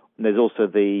mission. And there's also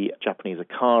the Japanese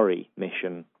Akari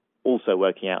mission, also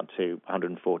working out to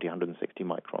 140, 160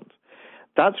 microns.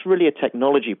 That's really a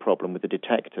technology problem with the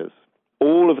detectors.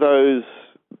 All of those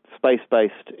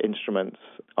space-based instruments,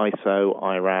 ISO,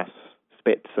 IRAS,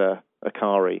 Spitzer,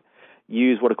 Akari,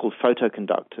 use what are called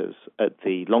photoconductors at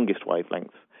the longest wavelengths.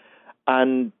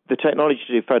 And the technology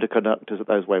to do photoconductors at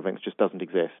those wavelengths just doesn't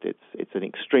exist. It's an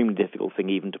extremely difficult thing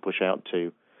even to push out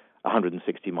to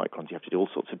 160 microns. You have to do all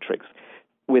sorts of tricks.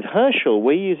 With Herschel,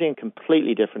 we're using a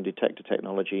completely different detector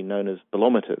technology known as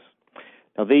bolometers.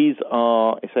 Now, these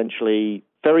are essentially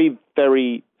very,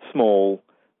 very small,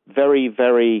 very,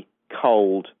 very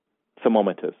cold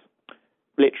thermometers.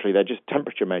 Literally, they're just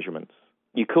temperature measurements.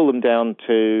 You cool them down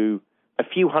to a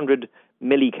few hundred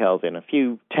millikelvin, a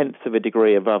few tenths of a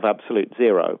degree above absolute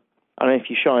zero. And if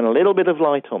you shine a little bit of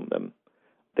light on them,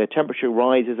 their temperature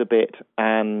rises a bit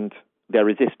and their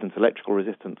resistance, electrical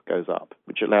resistance, goes up,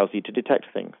 which allows you to detect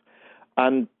things.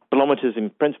 And bolometers, in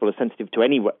principle, are sensitive to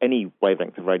any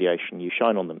wavelength of radiation you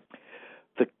shine on them.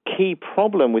 The key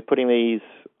problem with putting these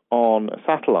on a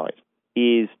satellite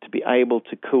is to be able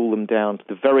to cool them down to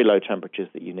the very low temperatures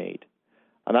that you need.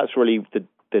 And that's really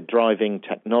the driving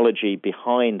technology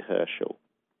behind Herschel.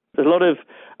 There's a lot of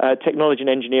technology and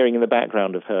engineering in the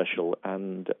background of Herschel,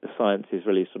 and science is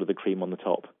really sort of the cream on the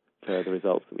top for the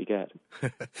results that we get.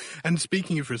 And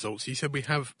speaking of results, you said we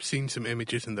have seen some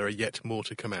images and there are yet more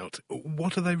to come out.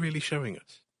 What are they really showing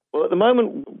us? Well, at the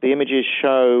moment, the images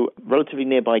show relatively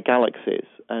nearby galaxies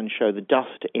and show the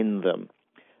dust in them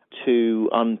to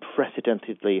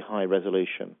unprecedentedly high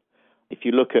resolution. If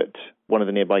you look at one of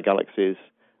the nearby galaxies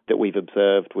that we've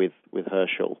observed with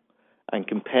Herschel and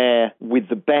compare with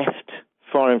the best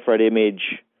far-infrared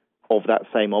image of that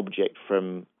same object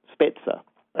from Spitzer,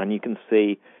 and you can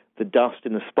see the dust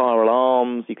in the spiral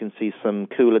arms, you can see some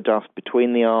cooler dust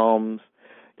between the arms.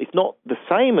 It's not the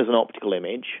same as an optical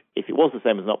image. If it was the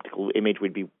same as an optical image,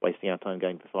 we'd be wasting our time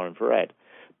going to far-infrared.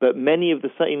 But many of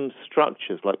the same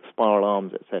structures, like the spiral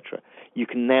arms, etc., you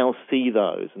can now see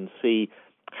those and see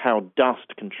how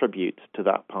dust contributes to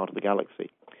that part of the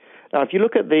galaxy. Now, if you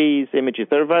look at these images,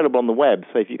 they're available on the web.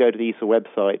 So if you go to the ESA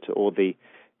website or the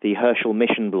Herschel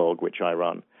mission blog, which I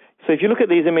run. So if you look at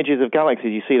these images of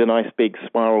galaxies, you see the nice big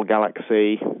spiral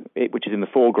galaxy, which is in the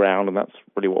foreground, and that's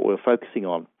really what we're focusing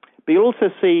on. But you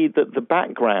also see that the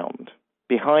background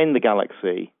behind the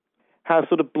galaxy has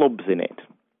sort of blobs in it.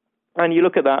 And you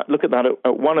look at that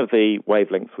at one of the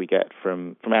wavelengths we get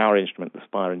from our instrument, the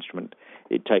Spire instrument.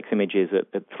 It takes images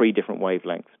at three different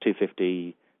wavelengths,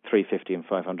 250, 350, and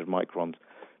 500 microns.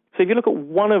 So if you look at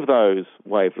one of those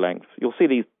wavelengths, you'll see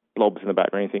these blobs in the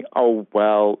background and you think, oh,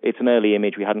 well, it's an early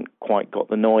image, we hadn't quite got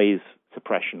the noise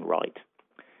suppression right.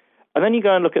 And then you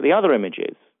go and look at the other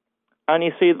images, and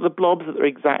you see that the blobs are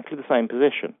exactly the same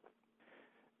position.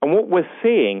 And what we're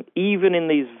seeing, even in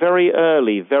these very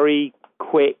early, very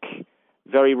quick,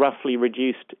 very roughly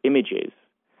reduced images,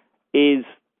 is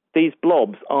these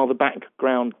blobs are the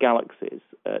background galaxies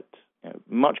at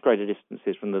much greater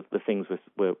distances from the things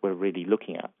we're really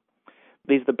looking at.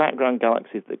 These are the background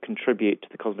galaxies that contribute to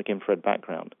the cosmic infrared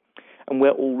background. And we're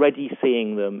already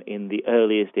seeing them in the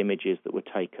earliest images that were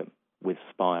taken with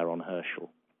Spire on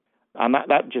Herschel. And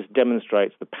that just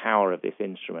demonstrates the power of this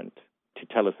instrument to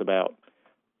tell us about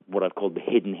what I've called the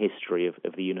hidden history of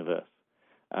the universe.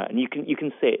 And you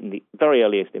can see it in the very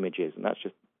earliest images, and that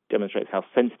just demonstrates how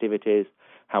sensitive it is,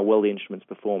 how well the instrument's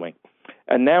performing.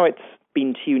 And now it's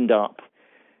been tuned up.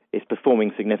 It's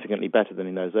performing significantly better than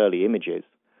in those early images.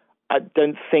 I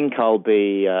don't think I'll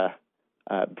be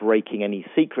breaking any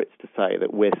secrets to say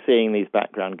that we're seeing these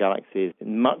background galaxies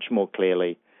much more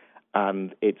clearly,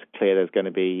 and it's clear there's going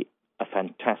to be a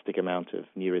fantastic amount of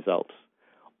new results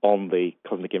on the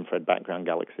cosmic infrared background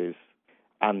galaxies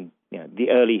and the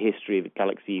early history of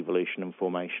galaxy evolution and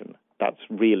formation. That's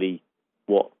really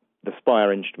what the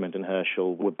Spire instrument and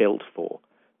Herschel were built for,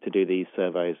 to do these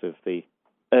surveys of the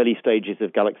early stages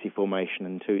of galaxy formation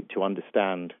and to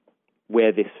understand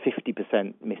where this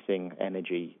 50% missing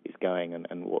energy is going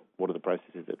and what are the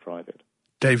processes that drive it.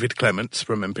 David Clements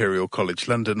from Imperial College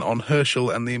London on Herschel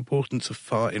and the importance of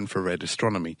far-infrared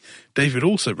astronomy. David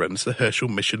also runs the Herschel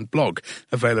Mission blog,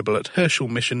 available at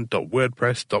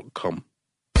herschelmission.wordpress.com.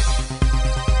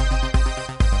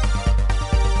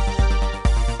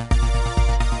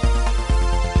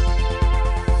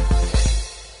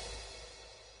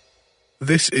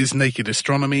 This is Naked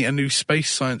Astronomy, a new space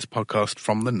science podcast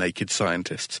from the Naked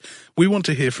Scientists. We want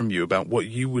to hear from you about what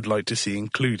you would like to see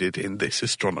included in this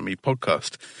astronomy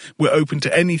podcast. We're open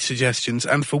to any suggestions,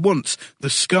 and for once, the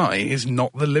sky is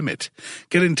not the limit.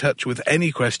 Get in touch with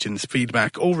any questions,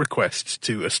 feedback, or requests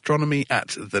to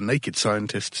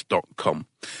astronomy@thenakedscientists.com.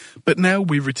 But now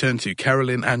we return to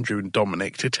Carolyn, Andrew, and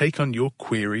Dominic to take on your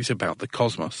queries about the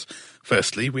cosmos.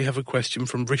 Firstly, we have a question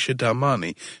from Risha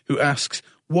Darmani, who asks,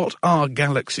 what are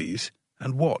galaxies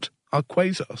and what are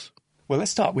quasars? Well,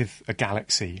 let's start with a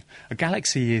galaxy. A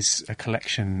galaxy is a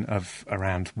collection of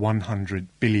around 100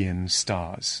 billion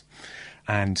stars.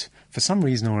 And for some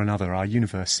reason or another, our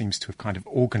universe seems to have kind of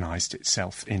organised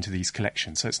itself into these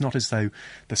collections. So it's not as though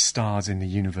the stars in the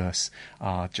universe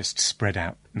are just spread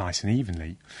out nice and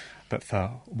evenly. But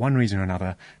for one reason or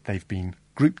another, they've been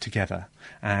grouped together.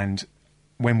 And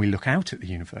when we look out at the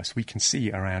universe, we can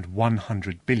see around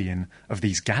 100 billion of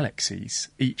these galaxies,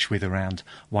 each with around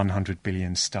 100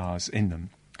 billion stars in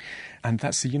them. And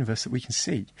that's the universe that we can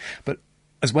see. But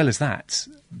as well as that,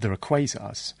 there are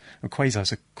quasars. And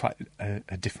quasars are quite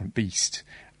a different beast.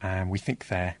 And we think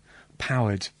they're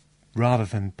powered rather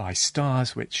than by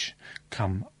stars, which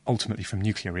come ultimately from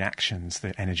nuclear reactions.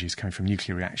 The energy is coming from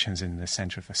nuclear reactions in the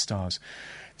centre of the stars.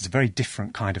 It's a very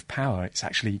different kind of power. It's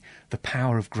actually the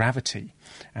power of gravity.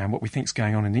 And what we think is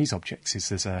going on in these objects is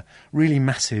there's a really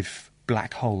massive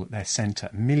black hole at their centre,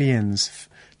 millions of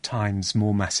times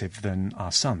more massive than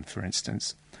our sun, for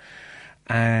instance.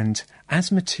 And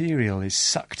as material is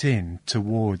sucked in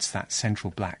towards that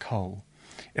central black hole,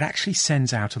 it actually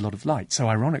sends out a lot of light. So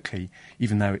ironically,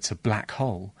 even though it's a black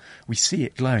hole, we see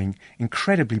it glowing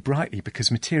incredibly brightly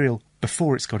because material,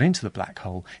 before it's got into the black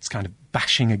hole, it's kind of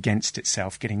bashing against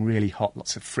itself, getting really hot,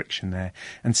 lots of friction there,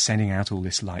 and sending out all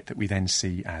this light that we then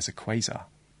see as a quasar.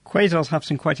 Quasars have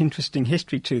some quite interesting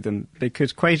history to them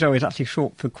because quasar is actually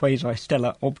short for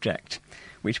quasi-stellar object,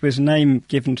 which was a name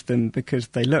given to them because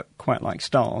they look quite like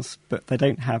stars, but they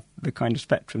don't have the kind of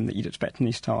spectrum that you'd expect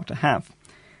any star to have.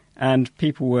 And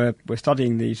people were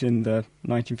studying these in the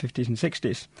 1950s and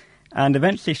 60s. And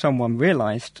eventually someone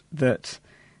realised that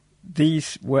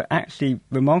these were actually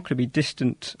remarkably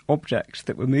distant objects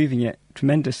that were moving at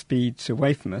tremendous speeds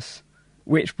away from us,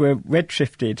 which were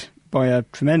redshifted by a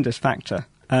tremendous factor.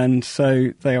 And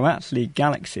so they are actually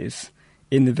galaxies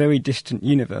in the very distant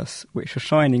universe, which are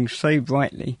shining so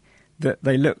brightly that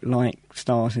they look like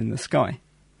stars in the sky.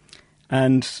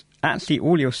 And actually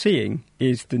all you're seeing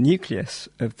is the nucleus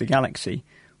of the galaxy,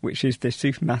 which is this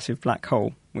supermassive black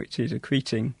hole, which is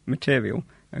accreting material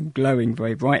and glowing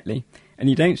very brightly. And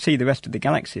you don't see the rest of the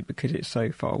galaxy because it's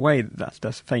so far away that that's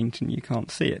just faint and you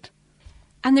can't see it.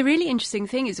 And the really interesting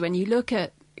thing is when you look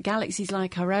at galaxies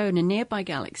like our own and nearby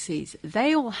galaxies,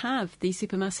 they all have these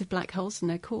supermassive black holes in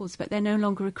their cores, but they're no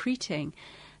longer accreting.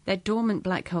 They're dormant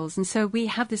black holes. And so we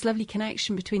have this lovely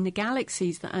connection between the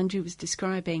galaxies that Andrew was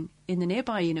describing in the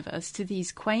nearby universe to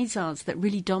these quasars that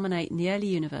really dominate in the early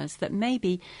universe, that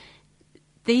maybe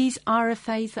these are a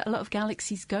phase that a lot of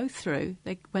galaxies go through,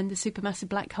 when the supermassive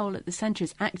black hole at the centre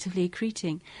is actively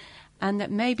accreting, and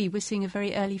that maybe we're seeing a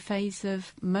very early phase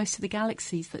of most of the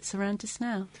galaxies that surround us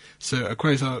now. So a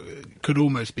quasar could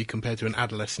almost be compared to an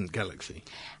adolescent galaxy.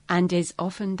 And is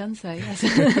often done so, yes.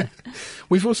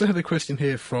 We've also had a question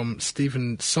here from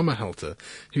Stephen Sommerhalter,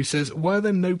 who says, why are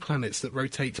there no planets that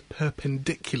rotate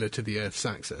perpendicular to the Earth's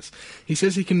axis? He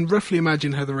says he can roughly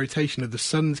imagine how the rotation of the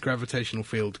Sun's gravitational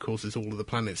field causes all of the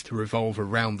planets to revolve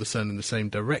around the Sun in the same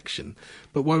direction,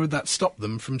 but why would that stop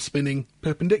them from spinning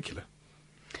perpendicular?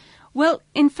 Well,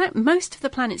 in fact, most of the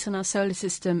planets in our solar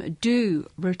system do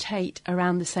rotate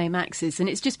around the same axis, and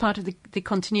it's just part of the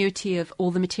continuity of all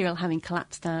the material having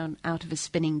collapsed down out of a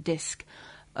spinning disk,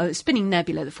 a spinning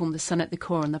nebula that formed the Sun at the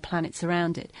core and the planets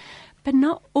around it. But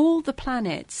not all the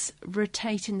planets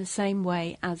rotate in the same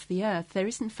way as the Earth. There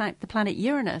is, in fact, the planet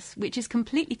Uranus, which is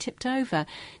completely tipped over.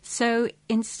 So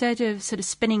instead of sort of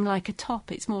spinning like a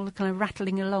top, it's more kind of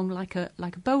rattling along like a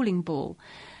bowling ball.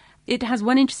 It has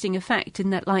one interesting effect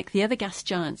in that, like the other gas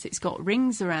giants, it's got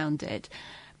rings around it.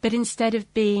 But instead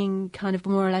of being kind of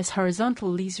more or less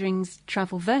horizontal, these rings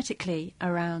travel vertically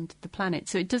around the planet.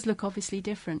 So it does look obviously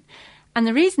different. And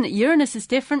the reason that Uranus is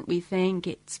different, we think,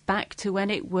 it's back to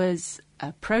when it was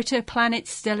a protoplanet,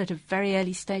 still at a very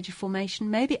early stage of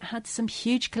formation. Maybe it had some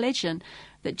huge collision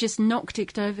that just knocked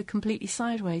it over completely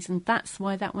sideways, and that's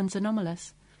why that one's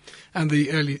anomalous. And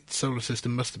the early solar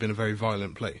system must have been a very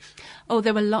violent place. Oh,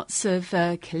 there were lots of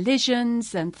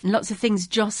collisions and lots of things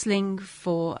jostling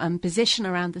for position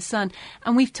around the Sun.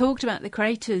 And we've talked about the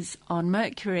craters on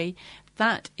Mercury,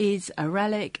 that is a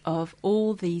relic of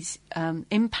all these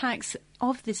impacts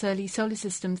of this early solar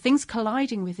system, things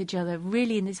colliding with each other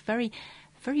really in this very,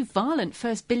 very violent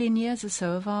first billion years or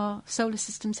so of our solar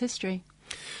system's history.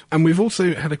 And we've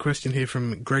also had a question here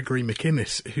from Gregory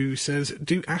McInnes, who says,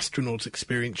 do astronauts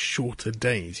experience shorter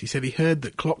days? He said he heard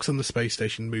that clocks on the space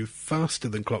station move faster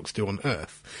than clocks do on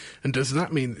Earth. And does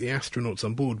that mean that the astronauts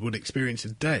on board would experience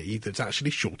a day that's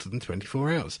actually shorter than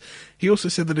 24 hours? He also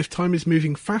said that if time is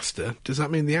moving faster, does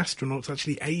that mean the astronauts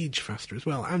actually age faster as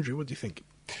well? Andrew, what do you think?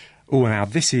 Oh, now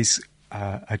this is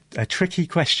a tricky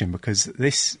question, because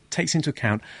this takes into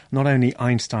account not only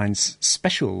Einstein's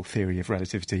special theory of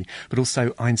relativity, but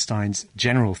also Einstein's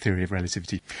general theory of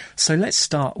relativity. So let's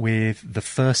start with the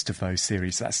first of those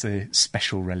theories. That's the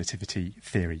special relativity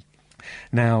theory.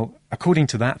 Now, according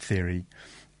to that theory,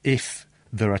 if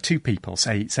there are two people,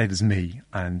 say there's me,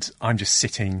 and I'm just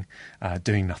sitting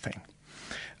doing nothing,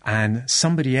 and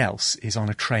somebody else is on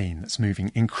a train that's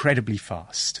moving incredibly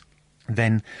fast,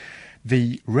 then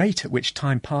the rate at which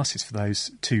time passes for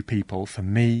those two people, for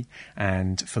me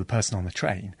and for the person on the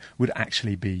train, would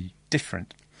actually be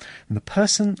different. And the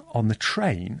person on the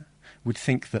train would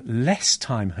think that less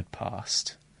time had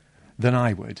passed than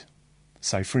I would.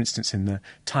 So, for instance, in the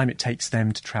time it takes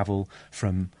them to travel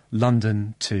from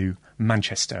London to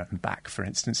Manchester and back, for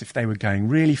instance, if they were going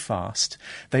really fast,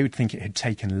 they would think it had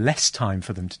taken less time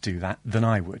for them to do that than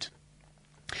I would.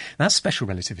 That's special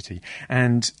relativity,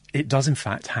 and it does in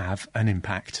fact have an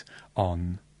impact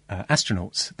on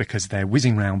astronauts, because they're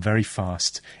whizzing around very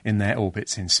fast in their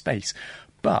orbits in space.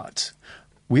 But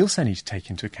we also need to take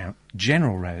into account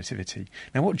general relativity.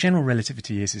 Now, what general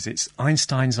relativity is it's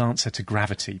Einstein's answer to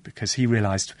gravity, because he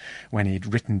realised when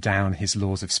he'd written down his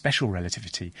laws of special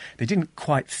relativity, they didn't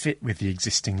quite fit with the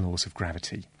existing laws of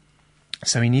gravity.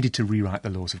 So he needed to rewrite the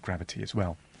laws of gravity as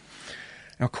well.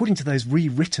 Now, according to those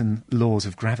rewritten laws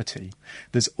of gravity,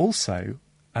 there's also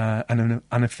an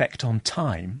effect on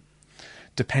time,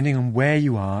 depending on where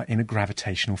you are in a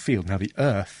gravitational field. Now, the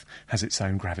Earth has its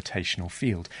own gravitational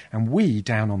field, and we,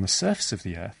 down on the surface of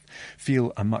the Earth,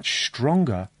 feel a much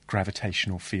stronger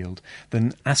gravitational field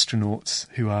than astronauts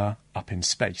who are up in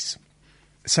space.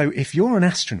 So if you're an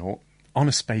astronaut on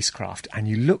a spacecraft and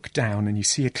you look down and you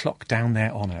see a clock down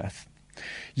there on Earth,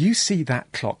 you see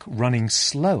that clock running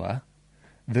slower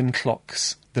than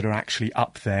clocks that are actually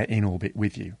up there in orbit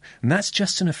with you. And that's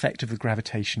just an effect of the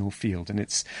gravitational field. And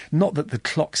it's not that the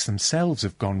clocks themselves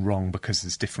have gone wrong because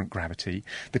there's different gravity.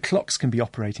 The clocks can be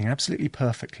operating absolutely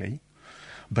perfectly,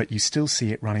 but you still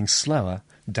see it running slower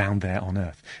down there on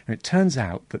Earth. And it turns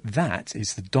out that that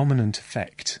is the dominant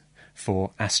effect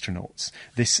for astronauts.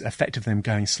 This effect of them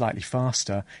going slightly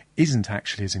faster isn't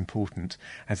actually as important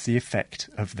as the effect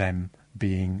of them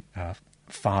being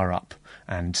far up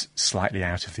and slightly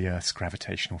out of the Earth's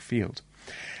gravitational field.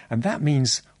 And that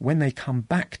means when they come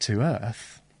back to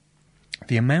Earth,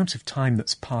 the amount of time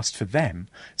that's passed for them,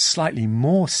 slightly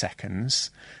more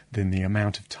seconds than the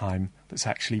amount of time that's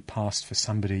actually passed for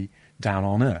somebody down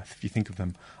on Earth. If you think of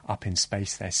them up in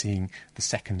space, they're seeing the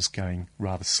seconds going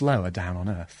rather slower down on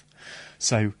Earth.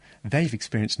 So they've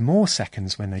experienced more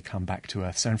seconds when they come back to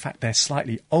Earth. So in fact, they're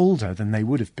slightly older than they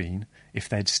would have been if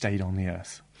they'd stayed on the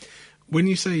Earth. When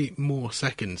you say more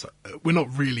seconds, we're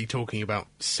not really talking about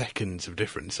seconds of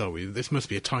difference, are we? This must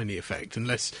be a tiny effect,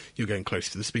 unless you're going close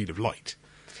to the speed of light.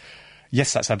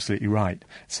 Yes, that's absolutely right.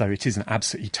 So it is an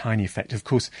absolutely tiny effect. Of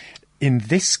course, in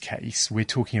this case, we're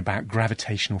talking about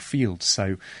gravitational fields.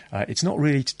 So it's not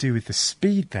really to do with the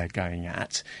speed they're going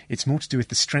at. It's more to do with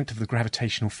the strength of the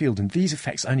gravitational field. And these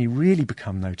effects only really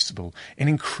become noticeable in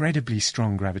incredibly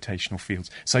strong gravitational fields.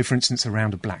 So, for instance,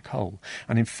 around a black hole.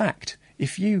 And in fact,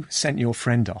 if you sent your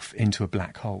friend off into a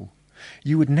black hole,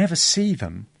 you would never see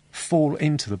them fall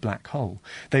into the black hole.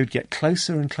 They would get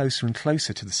closer and closer and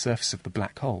closer to the surface of the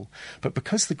black hole. But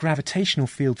because the gravitational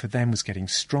field for them was getting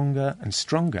stronger and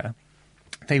stronger,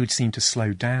 they would seem to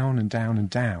slow down and down and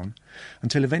down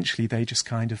until eventually they just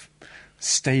kind of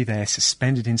stay there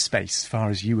suspended in space as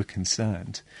far as you were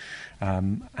concerned.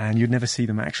 And you'd never see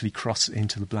them actually cross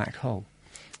into the black hole.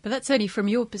 But that's only from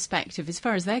your perspective. As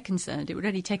far as they're concerned, it would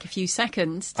only take a few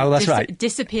seconds to right.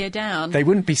 disappear down. They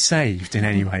wouldn't be saved in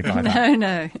any way by that.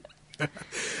 No.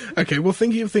 Okay, well,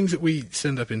 thinking of things that we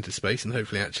send up into space and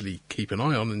hopefully actually keep an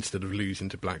eye on instead of lose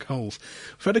into black holes,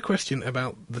 I've had a question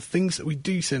about the things that we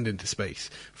do send into space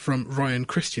from Ryan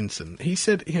Christensen. He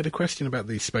said he had a question about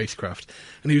these spacecraft,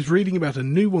 and he was reading about a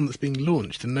new one that's being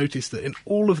launched and noticed that in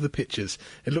all of the pictures,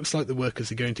 it looks like the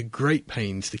workers are going to great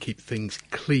pains to keep things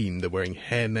clean. They're wearing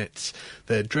hairnets,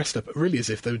 they're dressed up really as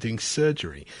if they were doing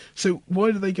surgery. So why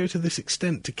do they go to this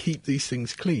extent to keep these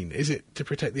things clean? Is it to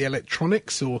protect the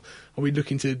electronics, or are we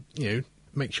looking to,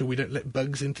 make sure we don't let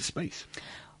bugs into space?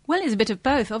 Well, it's a bit of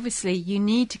both. Obviously, you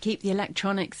need to keep the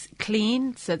electronics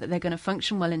clean so that they're going to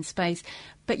function well in space.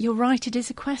 But you're right, it is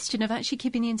a question of actually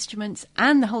keeping the instruments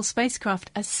and the whole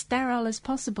spacecraft as sterile as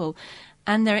possible.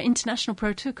 And there are international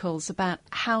protocols about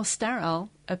how sterile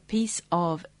a piece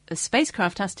of a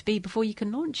spacecraft has to be before you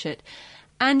can launch it.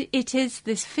 And it is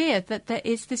this fear that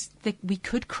that we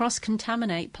could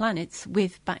cross-contaminate planets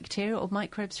with bacteria or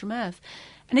microbes from Earth.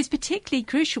 And it's particularly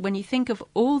crucial when you think of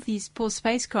all these poor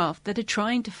spacecraft that are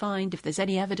trying to find if there's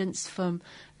any evidence from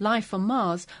life on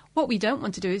Mars. What we don't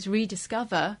want to do is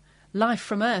rediscover life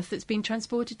from Earth that's been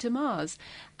transported to Mars.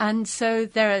 And so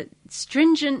there are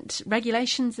stringent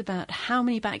regulations about how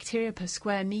many bacteria per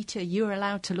square metre you are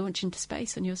allowed to launch into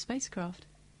space on your spacecraft.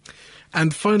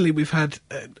 And finally, we've had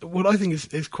what I think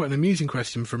is quite an amusing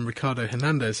question from Ricardo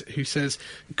Hernandez, who says,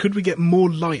 could we get more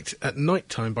light at night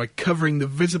time by covering the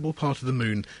visible part of the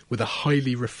moon with a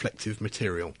highly reflective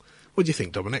material? What do you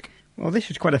think, Dominic? Well,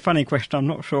 this is quite a funny question. I'm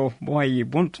not sure why you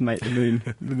want to make the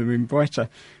moon brighter.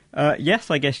 Yes,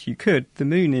 I guess you could. The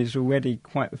moon is already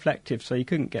quite reflective, so you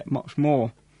couldn't get much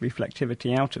more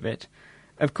reflectivity out of it.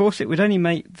 Of course, it would only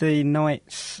make the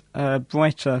nights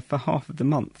brighter for half of the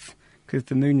month, because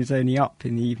the moon is only up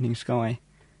in the evening sky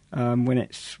when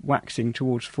it's waxing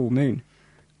towards full moon.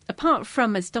 Apart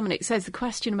from, as Dominic says, the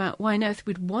question about why on earth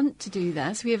we'd want to do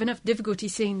that, so we have enough difficulty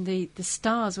seeing the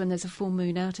stars when there's a full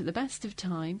moon out at the best of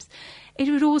times, it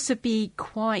would also be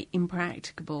quite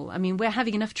impracticable. I mean, we're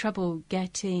having enough trouble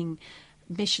getting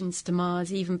missions to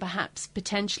Mars, even perhaps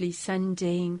potentially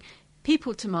sending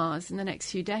people to Mars in the next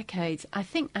few decades. I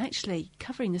think actually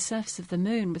covering the surface of the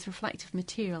moon with reflective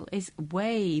material is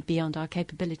way beyond our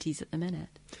capabilities at the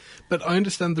minute. But I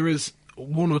understand there is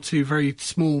one or two very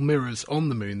small mirrors on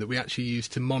the moon that we actually use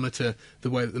to monitor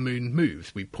the way that the moon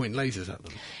moves. We point lasers at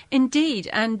them. Indeed,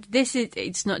 and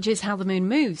it's not just how the moon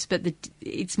moves, but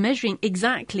it's measuring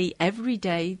exactly every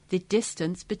day the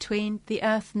distance between the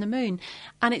Earth and the moon.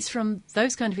 And it's from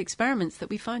those kind of experiments that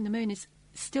we find the moon is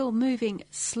still moving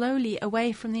slowly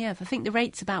away from the Earth. I think the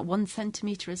rate's about 1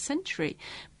 centimetre a century,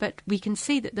 but we can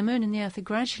see that the moon and the Earth are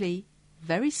gradually,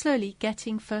 very slowly,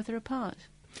 getting further apart.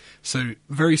 So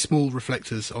very small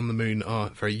reflectors on the moon are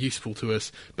very useful to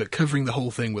us, but covering the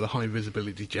whole thing with a high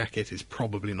visibility jacket is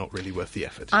probably not really worth the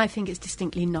effort. I think it's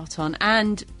distinctly not on.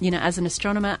 And, as an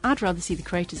astronomer, I'd rather see the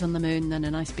craters on the moon than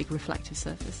a nice big reflective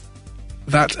surface.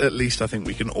 That, at least, I think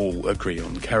we can all agree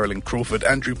on. Carolyn Crawford,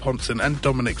 Andrew Ponson and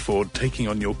Dominic Ford taking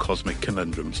on your cosmic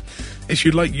conundrums. If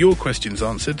you'd like your questions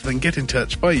answered, then get in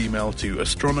touch by email to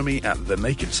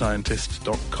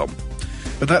astronomy@thenakedscientist.com.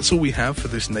 But that's all we have for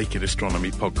this Naked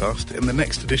Astronomy podcast. In the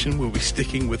next edition, we'll be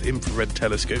sticking with infrared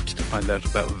telescopes to find out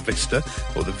about VISTA,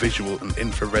 or the Visual and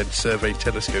Infrared Survey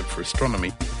Telescope for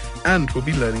Astronomy. And we'll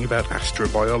be learning about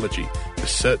astrobiology, the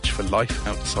search for life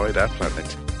outside our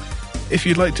planet. If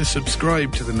you'd like to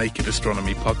subscribe to the Naked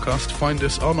Astronomy podcast, find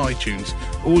us on iTunes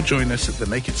or join us at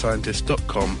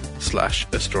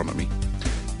thenakedscientist.com/astronomy.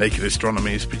 Naked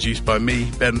Astronomy is produced by me,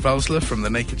 Ben Valsler, from The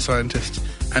Naked Scientists,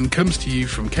 and comes to you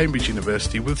from Cambridge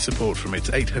University with support from its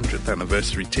 800th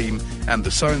anniversary team and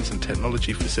the Science and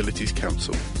Technology Facilities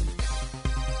Council.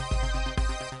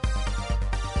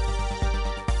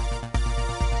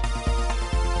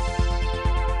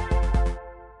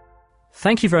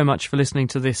 Thank you very much for listening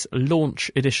to this launch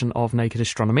edition of Naked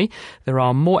Astronomy. There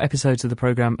are more episodes of the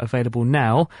programme available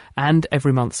now and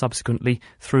every month subsequently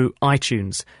through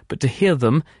iTunes. But to hear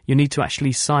them, you need to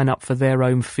actually sign up for their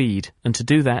own feed. And to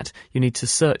do that, you need to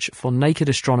search for Naked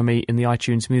Astronomy in the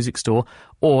iTunes Music Store,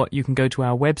 or you can go to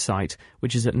our website,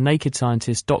 which is at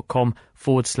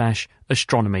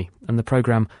nakedscientist.com/astronomy. And the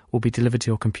programme will be delivered to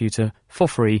your computer for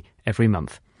free every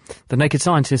month. The Naked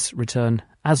Scientists return,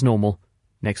 as normal,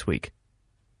 next week.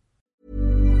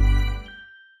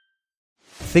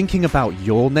 Thinking about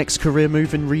your next career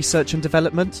move in research and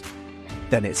development?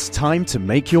 Then it's time to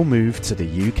make your move to the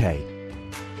UK.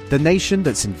 The nation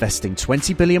that's investing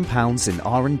 £20 billion in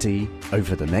R&D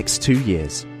over the next 2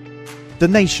 years. The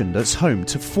nation that's home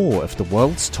to 4 of the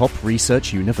world's top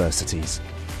research universities.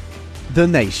 The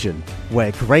nation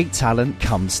where great talent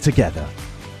comes together.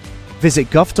 Visit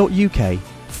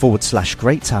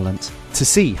gov.uk/great talent to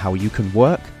see how you can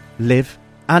work, live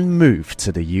and move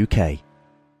to the UK.